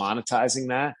progression of monetizing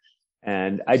that.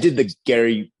 And I did the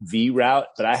Gary V route,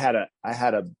 but I had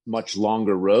a much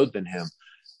longer road than him.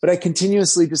 But I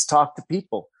continuously just talked to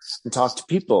people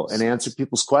and answered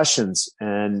people's questions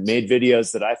and made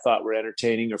videos that I thought were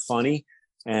entertaining or funny.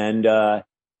 And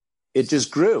it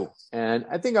just grew. And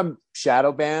I think I'm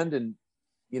shadow banned and,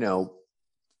 you know,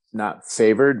 not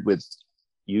favored with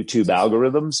YouTube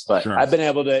algorithms, but sure. I've been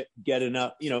able to get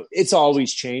enough, you know, it's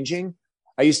always changing.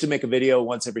 I used to make a video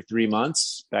once every 3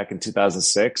 months back in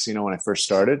 2006, you know, when I first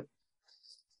started.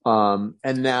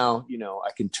 And now, you know,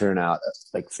 I can turn out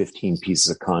like 15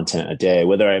 pieces of content a day,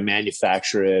 whether I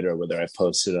manufacture it or whether I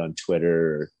post it on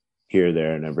Twitter or here,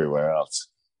 there, and everywhere else.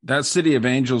 That City of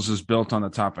Angels is built on the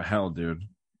top of hell, dude.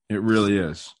 It really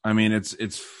is. I mean, it's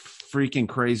freaking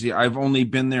crazy. I've only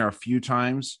been there a few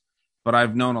times, but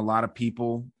I've known a lot of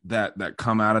people that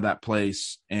come out of that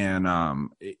place, and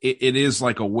it is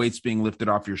like a weight's being lifted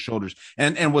off your shoulders.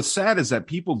 And what's sad is that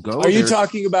people go. Are you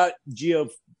talking about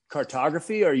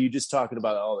geocartography, or are you just talking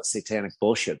about all the satanic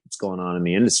bullshit that's going on in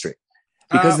the industry?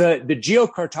 Because the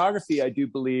geocartography, I do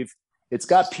believe it's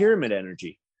got pyramid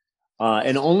energy,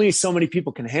 and only so many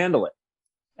people can handle it.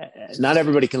 Not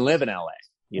everybody can live in LA.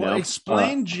 You know,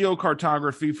 explain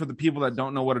geocartography for the people that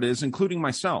don't know what it is, including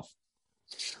myself.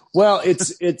 Well,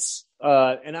 it's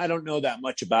and I don't know that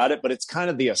much about it, but it's kind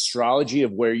of the astrology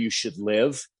of where you should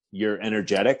live, your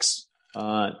energetics,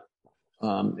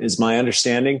 is my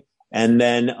understanding. And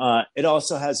then it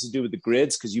also has to do with the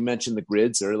grids, because you mentioned the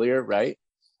grids earlier, right?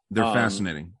 They're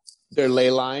fascinating. They're ley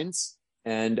lines.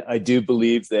 And I do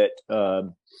believe that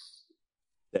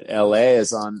that LA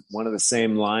is on one of the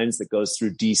same lines that goes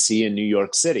through DC and New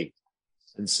York City.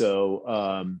 And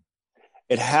so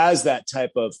it has that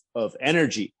type of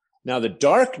energy. Now, the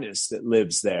darkness that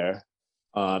lives there,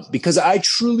 because I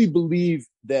truly believe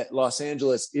that Los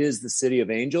Angeles is the city of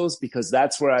angels, because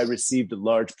that's where I received a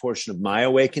large portion of my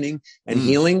awakening and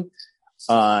healing.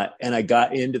 And I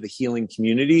got into the healing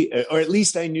community, or at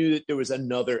least I knew that there was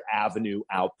another avenue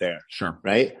out there. Sure.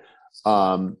 Right.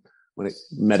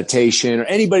 Meditation, or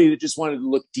anybody that just wanted to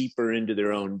look deeper into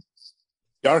their own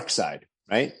dark side.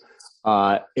 Right.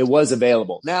 It was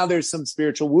available. Now there's some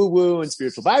spiritual woo-woo and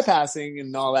spiritual bypassing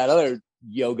and all that other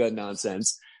yoga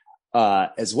nonsense,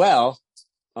 as well.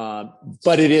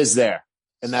 But it is there.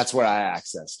 And that's where I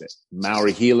accessed it.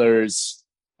 Maori healers.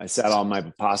 I sat on my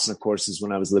Vipassana courses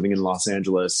when I was living in Los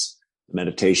Angeles,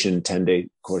 meditation, 10-day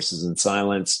courses in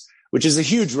silence, which is a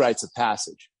huge rites of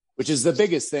passage, which is the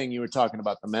biggest thing. You were talking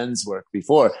about the men's work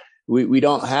before. We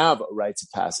don't have a rites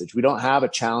of passage. We don't have a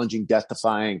challenging,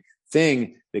 death-defying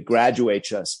thing that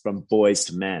graduates us from boys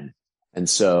to men. And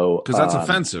so, because that's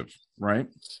offensive, right?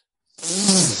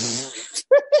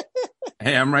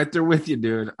 Hey, I'm right there with you,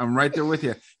 dude. I'm right there with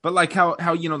you. But like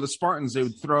how you know, the Spartans, they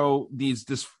would throw these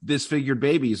disfigured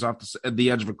babies off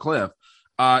the edge of a cliff.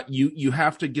 You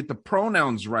have to get the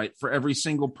pronouns right for every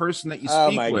single person that you speak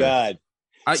with. Oh my God.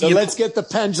 So let's get the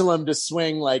pendulum to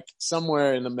swing like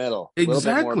somewhere in the middle. A little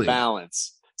bit more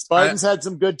balance. Spartans had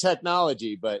some good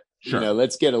technology, but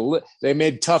let's get they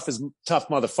made tough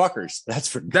motherfuckers.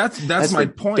 That's my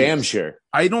point. Damn sure.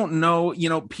 I don't know,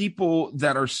 people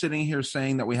that are sitting here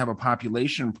saying that we have a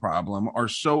population problem are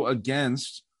so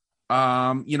against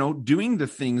doing the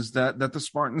things that the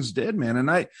Spartans did, man. And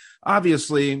I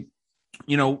obviously,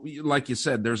 like you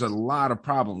said, there's a lot of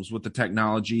problems with the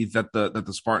technology that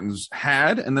the Spartans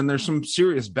had, and then there's some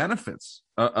serious benefits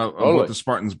of what the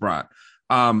Spartans brought.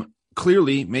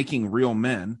 Clearly making real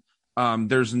men.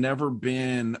 There's never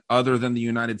been, other than the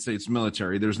United States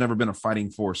military, there's never been a fighting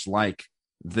force like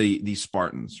the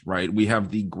Spartans, right? We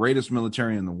have the greatest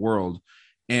military in the world.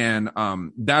 And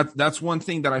that's one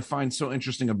thing that I find so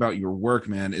interesting about your work,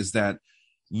 man, is that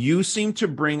you seem to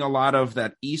bring a lot of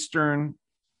that Eastern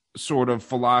sort of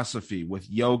philosophy with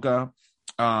yoga,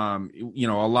 a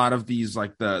lot of these,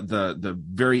 like the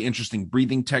very interesting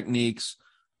breathing techniques.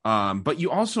 But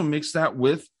you also mix that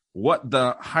with what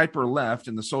the hyper left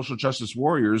and the social justice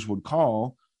warriors would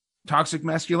call toxic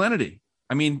masculinity.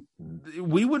 I mean,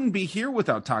 we wouldn't be here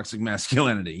without toxic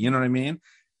masculinity. You know what I mean?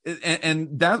 And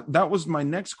that was my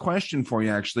next question for you,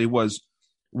 actually, was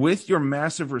with your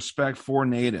massive respect for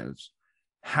natives,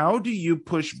 how do you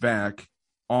push back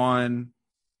on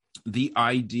the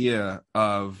idea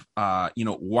of,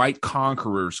 white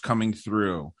conquerors coming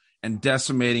through and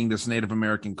decimating this Native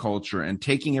American culture and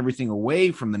taking everything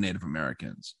away from the Native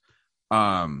Americans?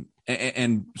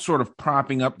 And sort of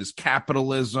propping up this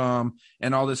capitalism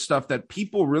and all this stuff that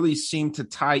people really seem to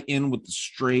tie in with the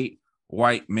straight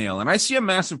white male. And I see a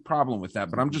massive problem with that,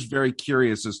 but I'm just very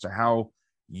curious as to how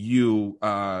you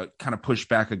kind of push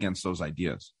back against those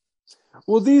ideas.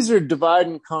 Well, these are divide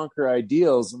and conquer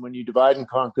ideals. And when you divide and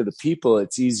conquer the people,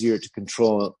 it's easier to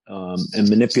control and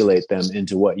manipulate them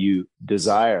into what you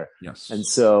desire. Yes. And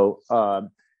so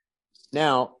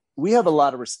now, we have a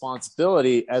lot of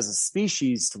responsibility as a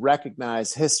species to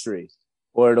recognize history,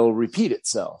 or it'll repeat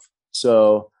itself.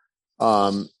 So,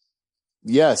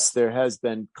 yes, there has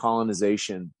been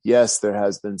colonization. Yes, there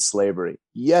has been slavery.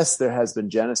 Yes, there has been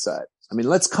genocide. I mean,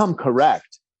 let's come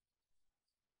correct.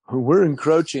 We're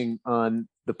encroaching on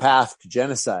the path to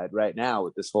genocide right now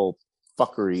with this whole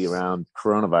fuckery around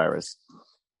coronavirus.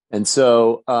 And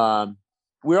so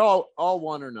we're all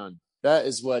one or none. That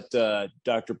is what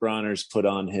Dr. Bronner's put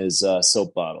on his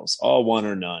soap bottles. All one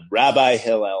or none. Rabbi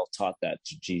Hillel taught that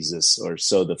to Jesus, or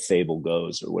so the fable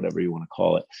goes, or whatever you want to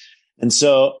call it. And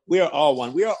so we are all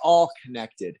one. We are all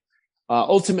connected.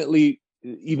 Ultimately,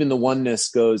 even the oneness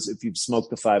goes, if you've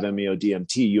smoked the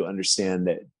 5-MeO-DMT, you understand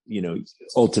that,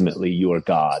 ultimately you are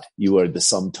God. You are the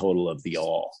sum total of the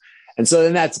all. And so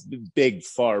then that's big,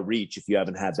 far reach if you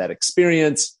haven't had that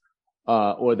experience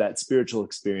or that spiritual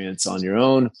experience on your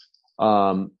own.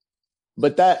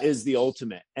 But that is the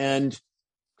ultimate. And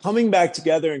coming back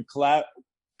together and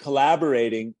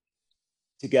collaborating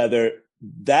together,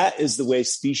 that is the way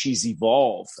species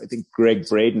evolve. I think Greg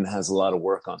Braden has a lot of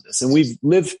work on this. And we've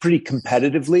lived pretty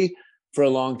competitively for a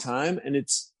long time. And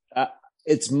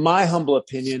it's my humble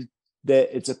opinion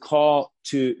that it's a call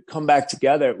to come back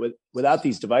together without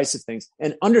these divisive things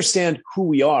and understand who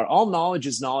we are. All knowledge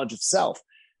is knowledge of self.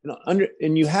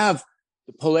 And you have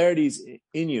the polarities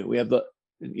in you. We have the,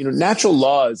 natural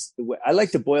laws. I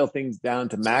like to boil things down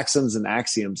to maxims and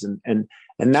axioms, and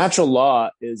natural law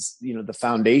is, the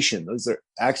foundation. Those are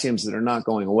axioms that are not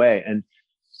going away. And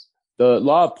the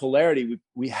law of polarity,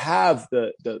 we have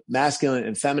the masculine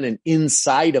and feminine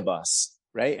inside of us,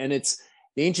 right? And it's,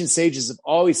 the ancient sages have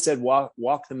always said,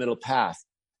 walk the middle path,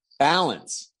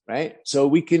 balance, right? So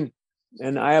we can.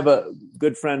 And I have a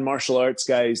good friend, martial arts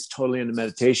guy, who's totally into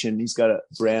meditation. He's got a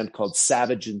brand called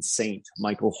Savage and Saint,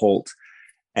 Michael Holt.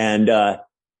 And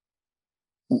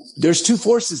there's two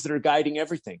forces that are guiding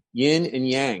everything, yin and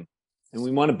yang. And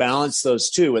we want to balance those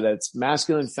two, whether it's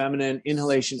masculine, feminine,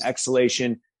 inhalation,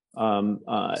 exhalation,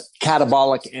 catabolic,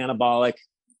 anabolic,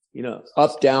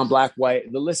 up, down, black, white.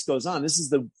 The list goes on. This is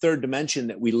the third dimension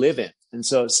that we live in. And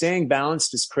so staying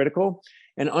balanced is critical,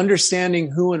 and understanding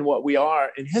who and what we are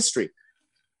in history.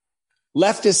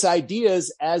 Leftist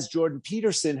ideas, as Jordan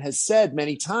Peterson has said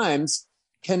many times,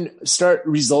 can start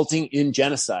resulting in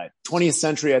genocide. 20th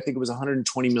century, I think it was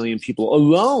 120 million people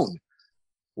alone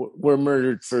were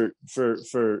murdered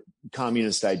for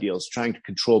communist ideals, trying to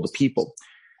control the people.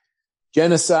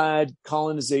 Genocide,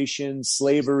 colonization,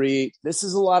 slavery. This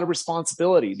is a lot of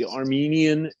responsibility. The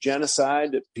Armenian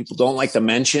genocide that people don't like to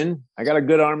mention. I got a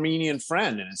good Armenian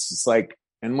friend, and it's just like,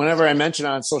 and whenever I mention it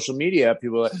on social media,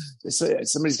 people are like,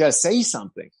 somebody's got to say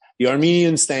something. The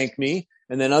Armenians thank me,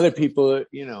 and then other people,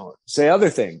 say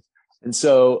other things. And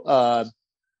so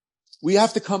we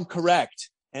have to come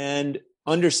correct and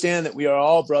understand that we are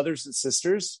all brothers and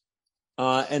sisters,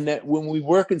 and that when we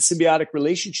work in symbiotic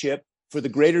relationship for the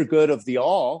greater good of the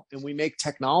all, and we make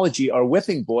technology our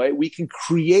whipping boy, we can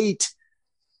create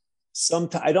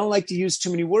I don't like to use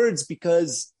too many words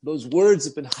because those words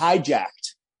have been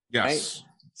hijacked. Yes. Right?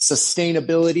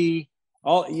 Sustainability.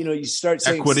 You start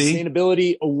saying equity.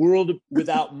 Sustainability, a world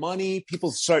without money. People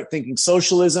start thinking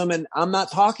socialism. And I'm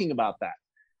not talking about that.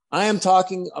 I am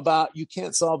talking about you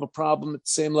can't solve a problem at the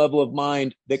same level of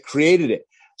mind that created it.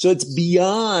 So it's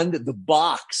beyond the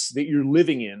box that you're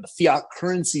living in, the fiat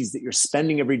currencies that you're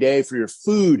spending every day for your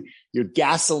food, your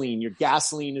gasoline. Your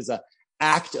gasoline is a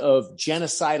act of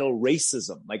genocidal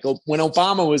racism. Like when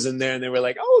Obama was in there and they were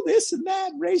like, oh, this and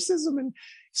that, racism and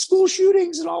school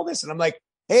shootings and all this. And I'm like,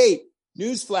 hey,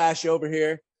 newsflash over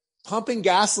here, pumping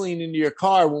gasoline into your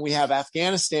car when we have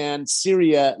Afghanistan,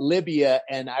 Syria, Libya,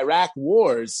 and Iraq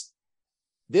wars.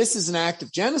 This is an act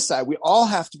of genocide. We all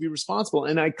have to be responsible.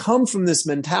 And I come from this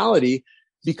mentality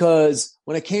because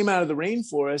when I came out of the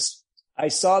rainforest, I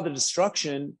saw the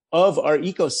destruction of our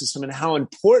ecosystem and how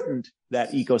important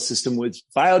that ecosystem was.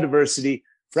 Biodiversity,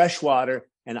 fresh water,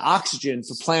 and oxygen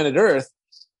for planet Earth.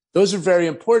 Those are very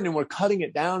important, and we're cutting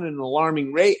it down at an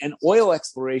alarming rate. And oil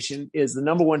exploration is the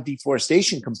number one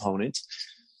deforestation component.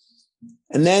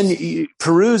 And then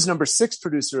Peru's number 6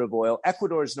 producer of oil,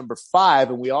 Ecuador's number 5,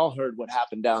 and we all heard what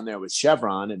happened down there with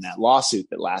Chevron and that lawsuit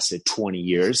that lasted 20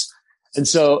 years. And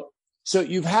so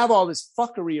you have all this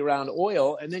fuckery around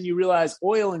oil, and then you realize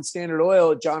oil and Standard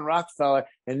Oil, John Rockefeller,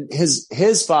 and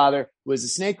his father was a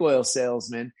snake oil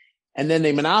salesman, and then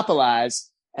they monopolized.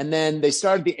 And then they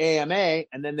started the AMA,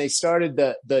 and then they started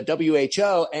the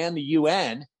WHO and the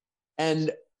UN.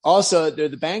 And also they're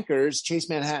the bankers, Chase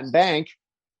Manhattan Bank.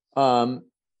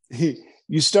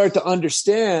 You start to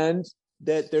understand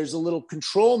that there's a little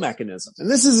control mechanism.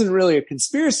 And this isn't really a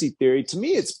conspiracy theory. To me,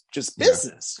 it's just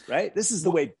business, right? This is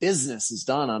the way business is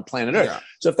done on planet Earth. Yeah.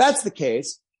 So if that's the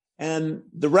case, and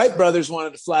the Wright brothers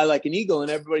wanted to fly like an eagle, and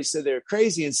everybody said they were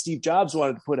crazy, and Steve Jobs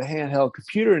wanted to put a handheld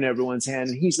computer in everyone's hand,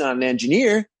 and he's not an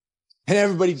engineer, and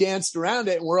everybody danced around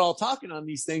it, and we're all talking on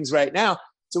these things right now.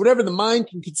 So whatever the mind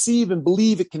can conceive and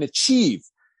believe it can achieve,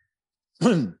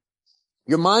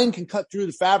 your mind can cut through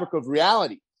the fabric of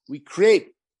reality. We create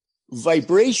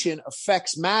vibration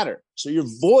affects matter. So your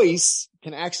voice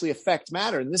can actually affect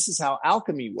matter, and this is how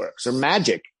alchemy works, or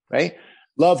magic, right?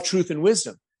 Love, truth, and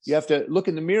wisdom. You have to look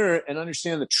in the mirror and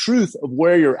understand the truth of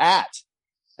where you're at.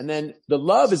 And then the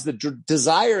love is the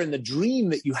desire and the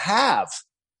dream that you have,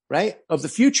 right? Of the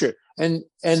future. And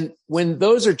when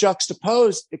those are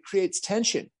juxtaposed, it creates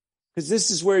tension because this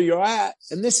is where you're at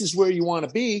and this is where you want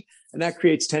to be. And that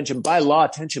creates tension. By law,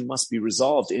 tension must be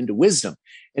resolved into wisdom.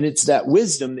 And it's that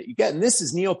wisdom that you get. And this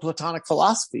is Neoplatonic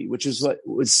philosophy, which is what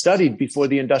was studied before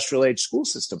the industrial age school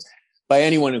system by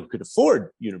anyone who could afford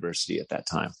university at that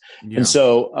time. Yeah. And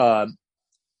so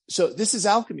this is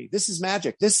alchemy. This is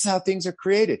magic. This is how things are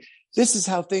created. This is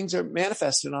how things are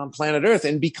manifested on planet Earth,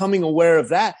 and becoming aware of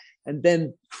that and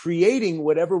then creating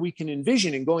whatever we can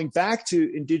envision and going back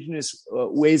to indigenous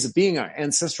ways of being, our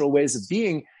ancestral ways of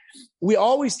being. We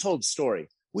always told story.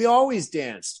 We always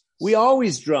danced. We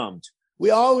always drummed. We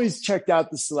always checked out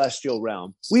the celestial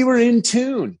realm. We were in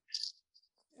tune.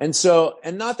 And so,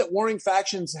 and not that warring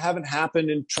factions haven't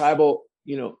happened in tribal,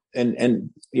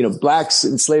 and blacks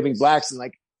enslaving blacks, and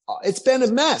like, it's been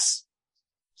a mess.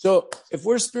 So if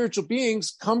we're spiritual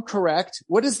beings, come correct.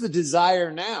 What is the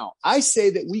desire now? I say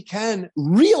that we can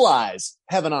realize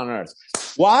heaven on earth.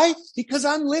 Why? Because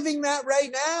I'm living that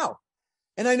right now.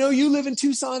 And I know you live in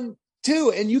Tucson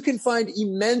too, and you can find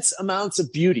immense amounts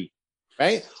of beauty,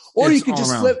 right? Or you could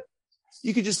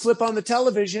just flip on the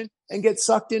television and get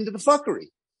sucked into the fuckery.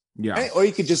 Yeah. Right? Or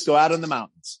you could just go out on the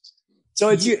mountains. So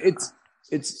it's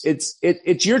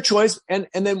your choice. And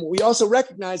then we also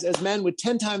recognize as men with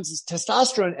 10 times the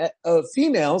testosterone of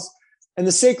females and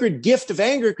the sacred gift of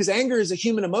anger, because anger is a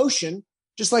human emotion,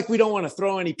 just like we don't want to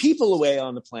throw any people away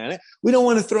on the planet. We don't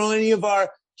want to throw any of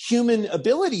our human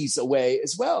abilities away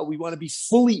as well. We want to be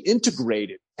fully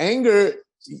integrated. Anger,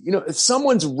 if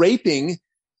someone's raping,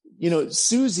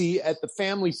 Susie at the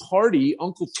family party,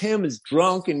 Uncle Tim is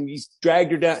drunk and he's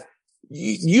dragged her down.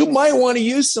 You might want to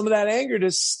use some of that anger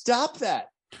to stop that.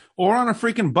 Or on a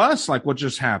freaking bus, like what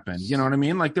just happened. You know what I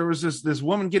mean? Like there was this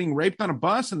woman getting raped on a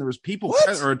bus, and there was people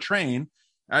or a train.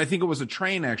 I think it was a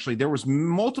train, actually. There was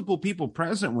multiple people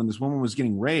present when this woman was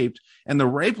getting raped, and the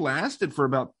rape lasted for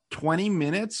about 20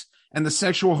 minutes, and the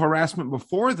sexual harassment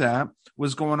before that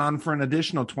was going on for an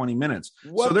additional 20 minutes.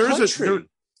 What country?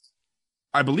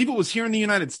 I believe it was here in the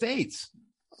United States.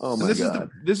 Oh my God.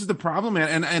 This is the problem,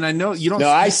 man. And I know you don't. No,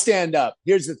 I stand up.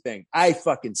 Here's the thing. I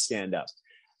fucking stand up.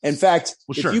 In fact,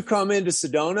 if you come into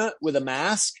Sedona with a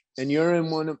mask and you're in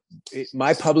one of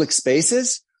my public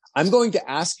spaces, I'm going to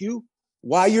ask you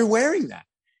why you're wearing that.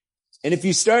 And if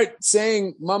you start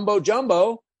saying mumbo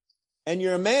jumbo and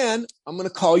you're a man, I'm going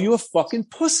to call you a fucking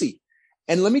pussy.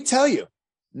 And let me tell you,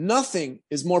 nothing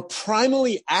is more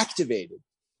primally activated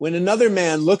when another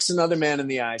man looks another man in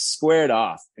the eye, squared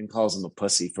off, and calls him a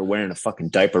pussy for wearing a fucking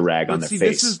diaper rag on their face.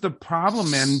 This is the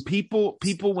problem, man. People,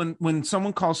 when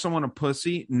someone calls someone a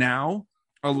pussy now,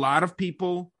 a lot of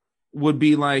people would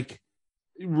be like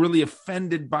really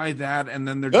offended by that, and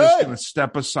then they're just going to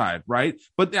step aside, right?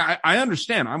 But I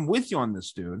understand. I'm with you on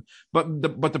this, dude. But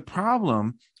the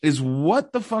problem is,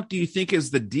 what the fuck do you think is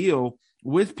the deal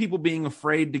with people being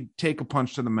afraid to take a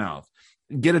punch to the mouth,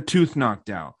 get a tooth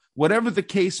knocked out? Whatever the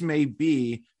case may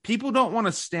be, people don't want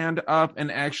to stand up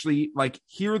and actually like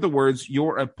hear the words,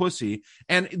 "You're a pussy."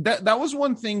 And that was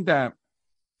one thing that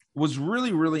was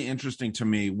really, really interesting to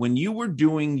me when you were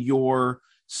doing your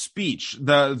speech.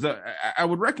 I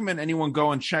would recommend anyone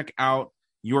go and check out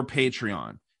your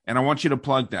Patreon, and I want you to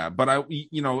plug that. But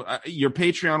your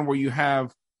Patreon, where you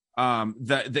have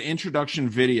the introduction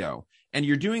video, and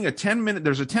you're doing a 10-minute.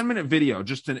 There's a 10-minute video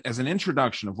just as an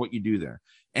introduction of what you do there,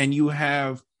 and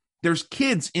there's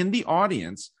kids in the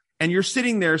audience, and you're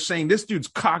sitting there saying, this dude's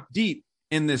cock deep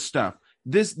in this stuff.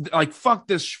 This, like, fuck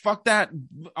this, fuck that,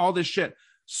 all this shit.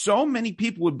 So many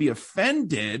people would be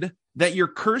offended that you're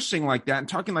cursing like that and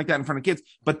talking like that in front of kids.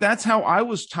 But that's how I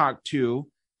was talked to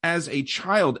as a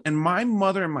child. And my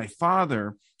mother and my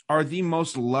father are the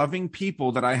most loving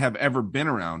people that I have ever been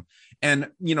around.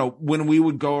 And, when we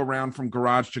would go around from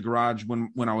garage to garage,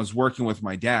 when I was working with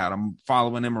my dad, I'm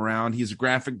following him around. He's a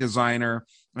graphic designer,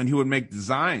 and he would make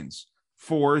designs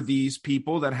for these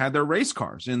people that had their race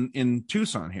cars in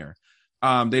Tucson here.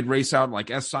 They'd race out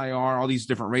like SIR, all these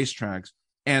different racetracks.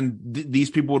 And these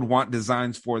people would want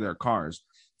designs for their cars.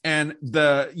 And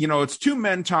it's two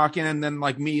men talking, and then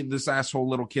like me, this asshole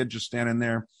little kid just standing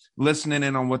there listening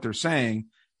in on what they're saying.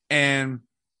 And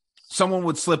someone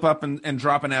would slip up and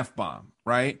drop an F-bomb,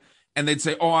 right? And they'd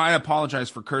say, "Oh, I apologize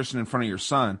for cursing in front of your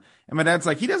son." And my dad's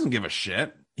like, he doesn't give a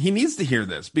shit. He needs to hear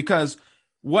this, because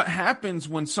what happens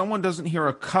when someone doesn't hear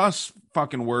a cuss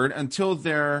fucking word until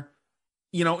they're,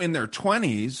 in their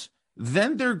 20s,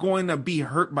 then they're going to be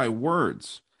hurt by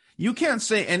words. You can't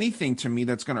say anything to me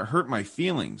that's going to hurt my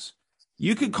feelings.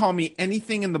 You could call me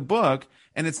anything in the book,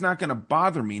 and it's not going to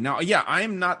bother me. Now, yeah, I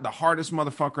am not the hardest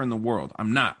motherfucker in the world.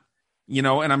 I'm not.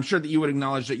 And I'm sure that you would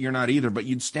acknowledge that you're not either, but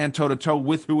you'd stand toe to toe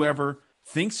with whoever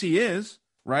thinks he is,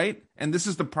 right? And this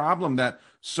is the problem, that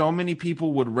so many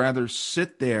people would rather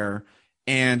sit there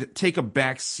and take a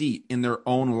back seat in their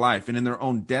own life and in their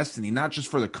own destiny, not just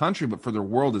for the country, but for their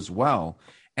world as well.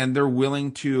 And they're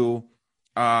willing to,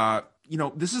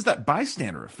 this is that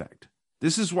bystander effect.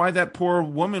 This is why that poor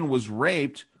woman was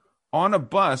raped on a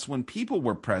bus when people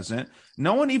were present.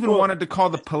 No one even wanted to call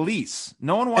the police.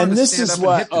 No one wanted to stand up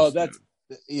and hit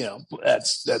this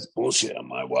dude. That's bullshit on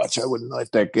my watch. I wouldn't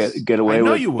let that get away with. I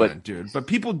know you wouldn't, dude, but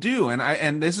people do,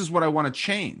 and this is what I want to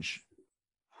change.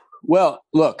 Well,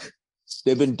 look,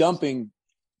 they've been dumping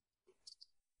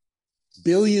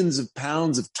billions of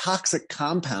pounds of toxic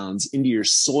compounds into your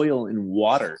soil and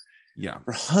water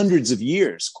for hundreds of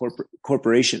years.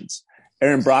 Corporations.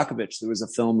 Erin Brockovich, there was a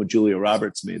film with Julia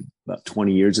Roberts made about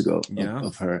 20 years ago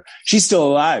of her. She's still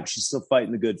alive. She's still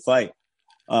fighting the good fight.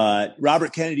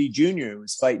 Robert Kennedy Jr.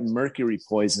 was fighting mercury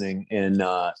poisoning in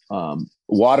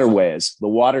waterways, the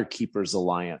Water Keepers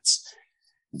Alliance.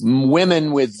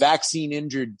 Women with vaccine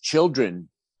injured children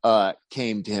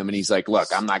came to him, and he's like, "Look,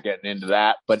 I'm not getting into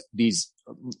that." But these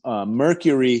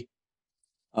mercury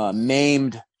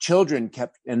maimed children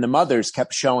and the mothers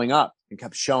kept showing up and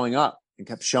kept showing up and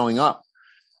kept showing up.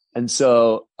 And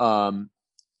so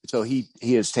he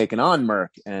has taken on Merck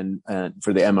and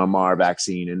for the MMR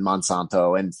vaccine and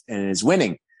Monsanto and is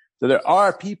winning. So there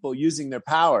are people using their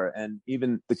power, and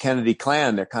even the Kennedy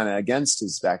clan, they're kind of against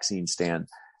his vaccine stance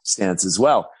as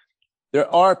well.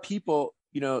 There are people,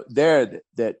 there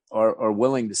that are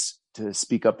willing to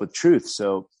speak up with truth.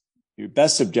 So your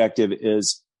best objective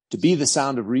is to be the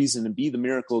sound of reason and be the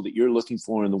miracle that you're looking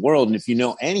for in the world. And if you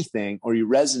know anything, or you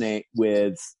resonate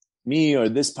with me or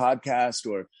this podcast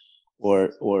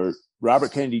or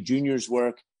Robert Kennedy Jr.'s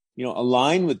work,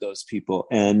 align with those people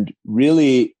and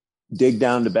really dig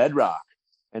down to bedrock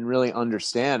and really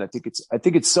understand. I think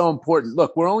it's so important.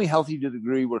 Look, we're only healthy to the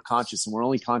degree we're conscious, and we're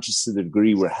only conscious to the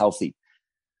degree we're healthy.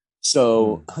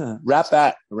 So wrap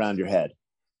that around your head.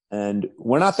 And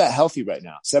we're not that healthy right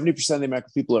now. 70% of the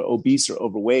American people are obese or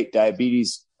overweight.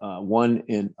 Diabetes,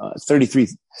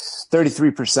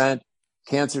 33%.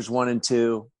 Cancer's 1 in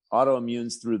 2.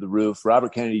 Autoimmune's through the roof.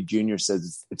 Robert Kennedy Jr.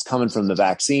 says it's coming from the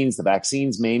vaccines. The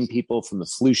vaccines maim people from the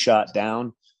flu shot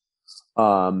down,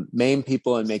 maim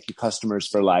people and make you customers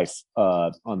for life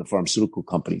on the pharmaceutical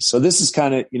companies. So this is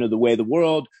kind of, the way the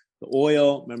world, the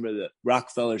oil, remember that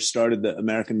Rockefeller started the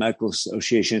American Medical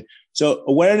Association. So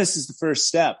awareness is the first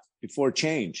step before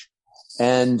change.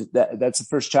 And that's the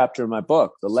first chapter of my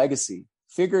book, The Legacy,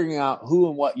 figuring out who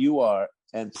and what you are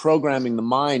and programming the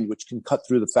mind, which can cut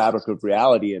through the fabric of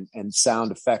reality and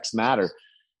sound effects matter.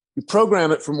 You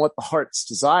program it from what the heart's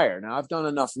desire. Now, I've done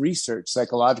enough research,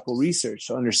 psychological research,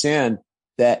 to understand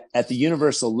that at the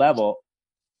universal level,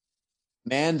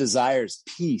 man desires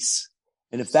peace.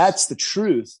 And if that's the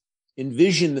truth,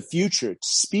 envision the future, to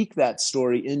speak that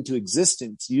story into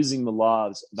existence using the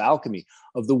laws of alchemy,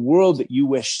 of the world that you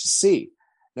wish to see.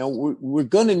 Now, we're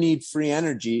going to need free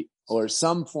energy or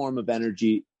some form of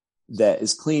energy that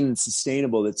is clean and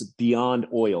sustainable, that's beyond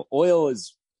oil. Oil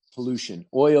is pollution.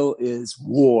 Oil is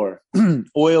war.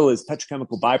 Oil is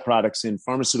petrochemical byproducts in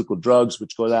pharmaceutical drugs,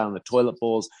 which go down the toilet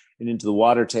bowls and into the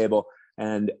water table.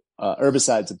 And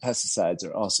herbicides and pesticides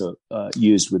are also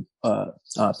used with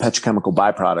petrochemical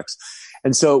byproducts.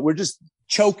 And so we're just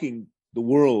choking the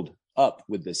world up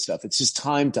with this stuff. It's just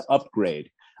time to upgrade.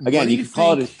 Again, you can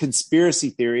call it a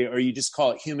conspiracy theory, or you just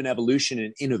call it human evolution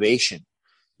and innovation.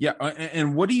 Yeah.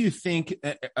 And what do you think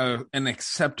an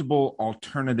acceptable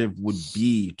alternative would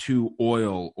be to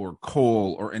oil or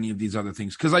coal or any of these other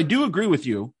things? Because I do agree with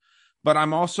you, but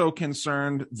I'm also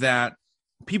concerned that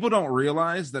people don't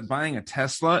realize that buying a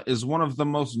Tesla is one of the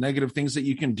most negative things that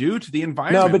you can do to the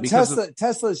environment. No, but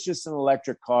Tesla is just an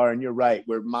electric car, and you're right.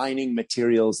 We're mining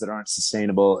materials that aren't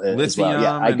sustainable. Lithium as well.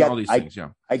 Yeah, I get, all these things. Yeah,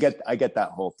 I get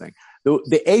that whole thing.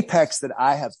 The apex that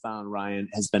I have found, Ryan,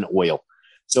 has been oil.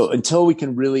 So until we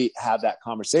can really have that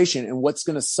conversation, and what's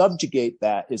going to subjugate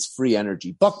that is free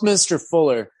energy. Buckminster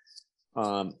Fuller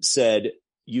said,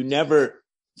 "You never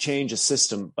change a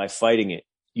system by fighting it.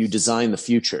 You design the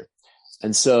future."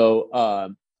 And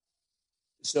so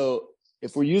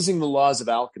if we're using the laws of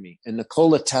alchemy, and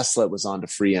Nikola Tesla was onto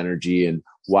free energy and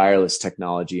wireless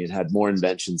technology and had more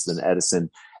inventions than Edison,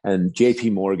 and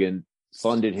JP Morgan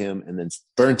funded him and then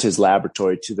burnt his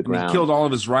laboratory to the ground. He killed all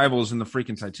of his rivals in the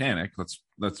freaking Titanic. Let's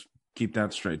keep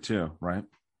that straight too, right?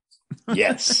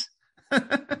 Yes.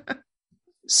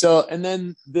 So, and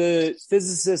then the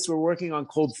physicists were working on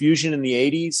cold fusion in the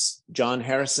 80s. John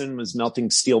Harrison was melting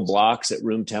steel blocks at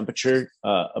room temperature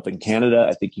up in Canada.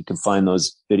 I think you can find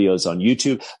those videos on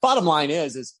YouTube. Bottom line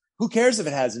is who cares if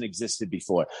it hasn't existed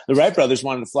before? The Wright brothers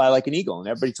wanted to fly like an eagle, and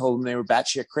everybody told them they were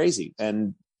batshit crazy.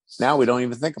 And now we don't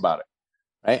even think about it,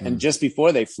 right? Mm. And just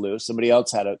before they flew, somebody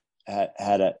else had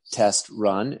a test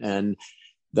run, and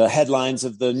the headlines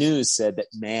of the news said that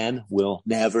man will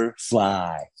never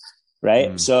fly.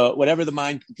 Right. So whatever the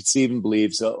mind can conceive and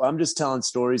believe. So I'm just telling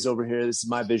stories over here. This is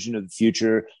my vision of the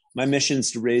future. My mission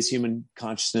is to raise human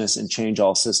consciousness and change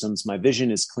all systems. My vision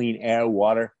is clean air,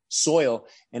 water, soil,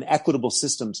 and equitable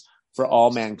systems for all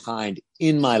mankind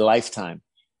in my lifetime.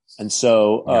 And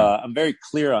so I'm very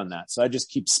clear on that. So I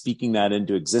just keep speaking that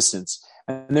into existence.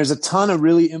 And there's a ton of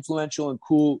really influential and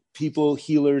cool people,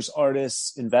 healers,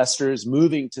 artists, investors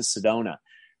moving to Sedona.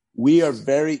 We are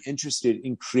very interested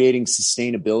in creating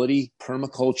sustainability,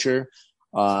 permaculture,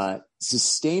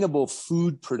 sustainable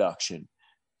food production,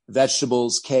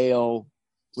 vegetables, kale.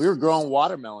 We were growing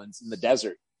watermelons in the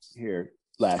desert here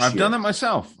last year. I've done that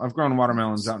myself. I've grown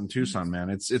watermelons out in Tucson, man.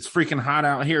 It's freaking hot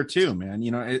out here too, man.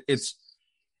 You know, it's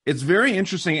very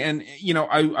interesting. And, you know,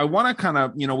 I want to kind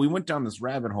of, you know, we went down this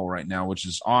rabbit hole right now, which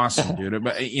is awesome, dude.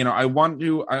 But, you know, I want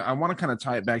to kind of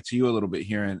tie it back to you a little bit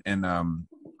here. And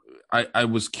I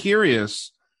was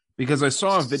curious because I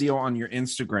saw a video on your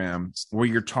Instagram where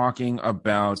you're talking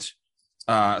about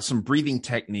some breathing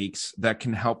techniques that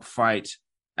can help fight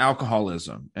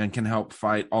alcoholism and can help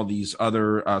fight all these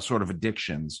other sort of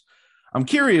addictions. I'm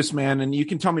curious, man, and you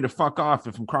can tell me to fuck off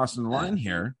if I'm crossing the line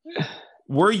here.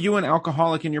 Were you an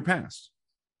alcoholic in your past?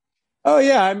 Oh,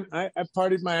 yeah. I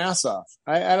partied my ass off.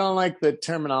 I don't like the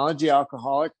terminology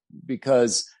alcoholic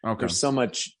because there's so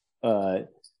much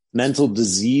mental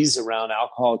disease around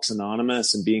Alcoholics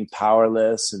Anonymous and being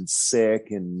powerless and sick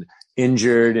and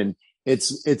injured. And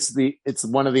it's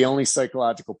one of the only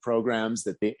psychological programs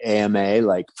that the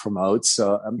AMA promotes.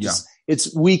 So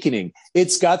it's weakening.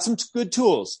 It's got some good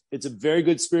tools. It's a very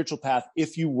good spiritual path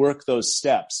if you work those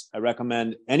steps. I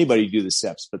recommend anybody do the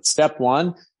steps, but step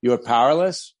 1, you are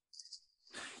powerless.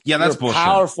 Yeah, that's bullshit.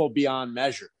 Powerful beyond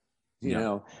measure, you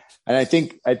know? And I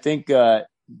think the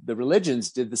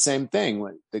religions did the same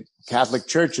thing. The Catholic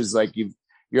Church is like,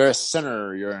 you're a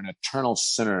sinner, you're an eternal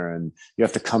sinner, and you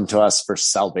have to come to us for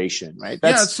salvation, right?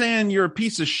 It's saying you're a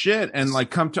piece of shit and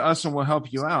like come to us and we'll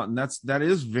help you out. And that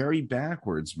is very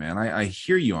backwards, man. I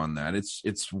hear you on that.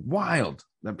 It's wild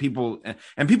that people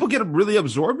get really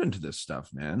absorbed into this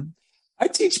stuff, man. I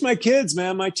teach my kids,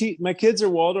 man. My kids are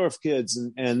Waldorf kids,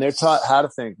 and they're taught how to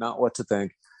think, not what to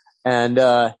think. And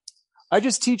I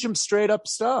just teach them straight up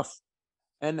stuff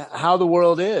and how the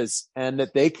world is, and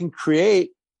that they can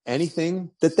create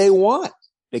anything that they want.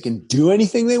 They can do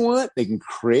anything they want. They can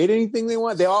create anything they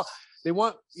want. They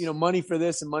want, money for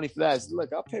this and money for that. So,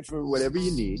 look, I'll pay for whatever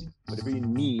you need,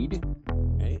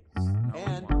 right?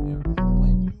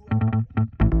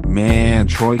 Man,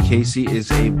 Troy Casey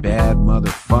is a bad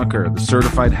motherfucker. The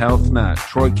certified health nut.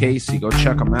 Troy Casey, go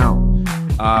check him out.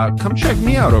 Come check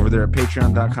me out over there at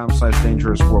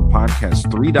patreon.com/Dangerous World Podcast.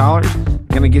 $3.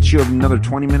 Gonna get you another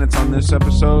 20 minutes on this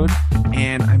episode.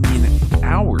 And I mean,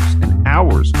 hours and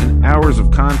hours and hours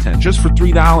of content just for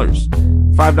 $3.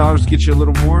 $5 gets you a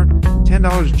little more.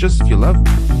 $10 just if you love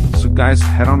me. So guys,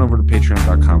 head on over to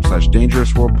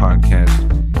patreon.com/Dangerous World Podcast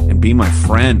and be my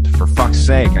friend. For fuck's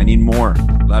sake, I need more.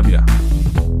 Love ya.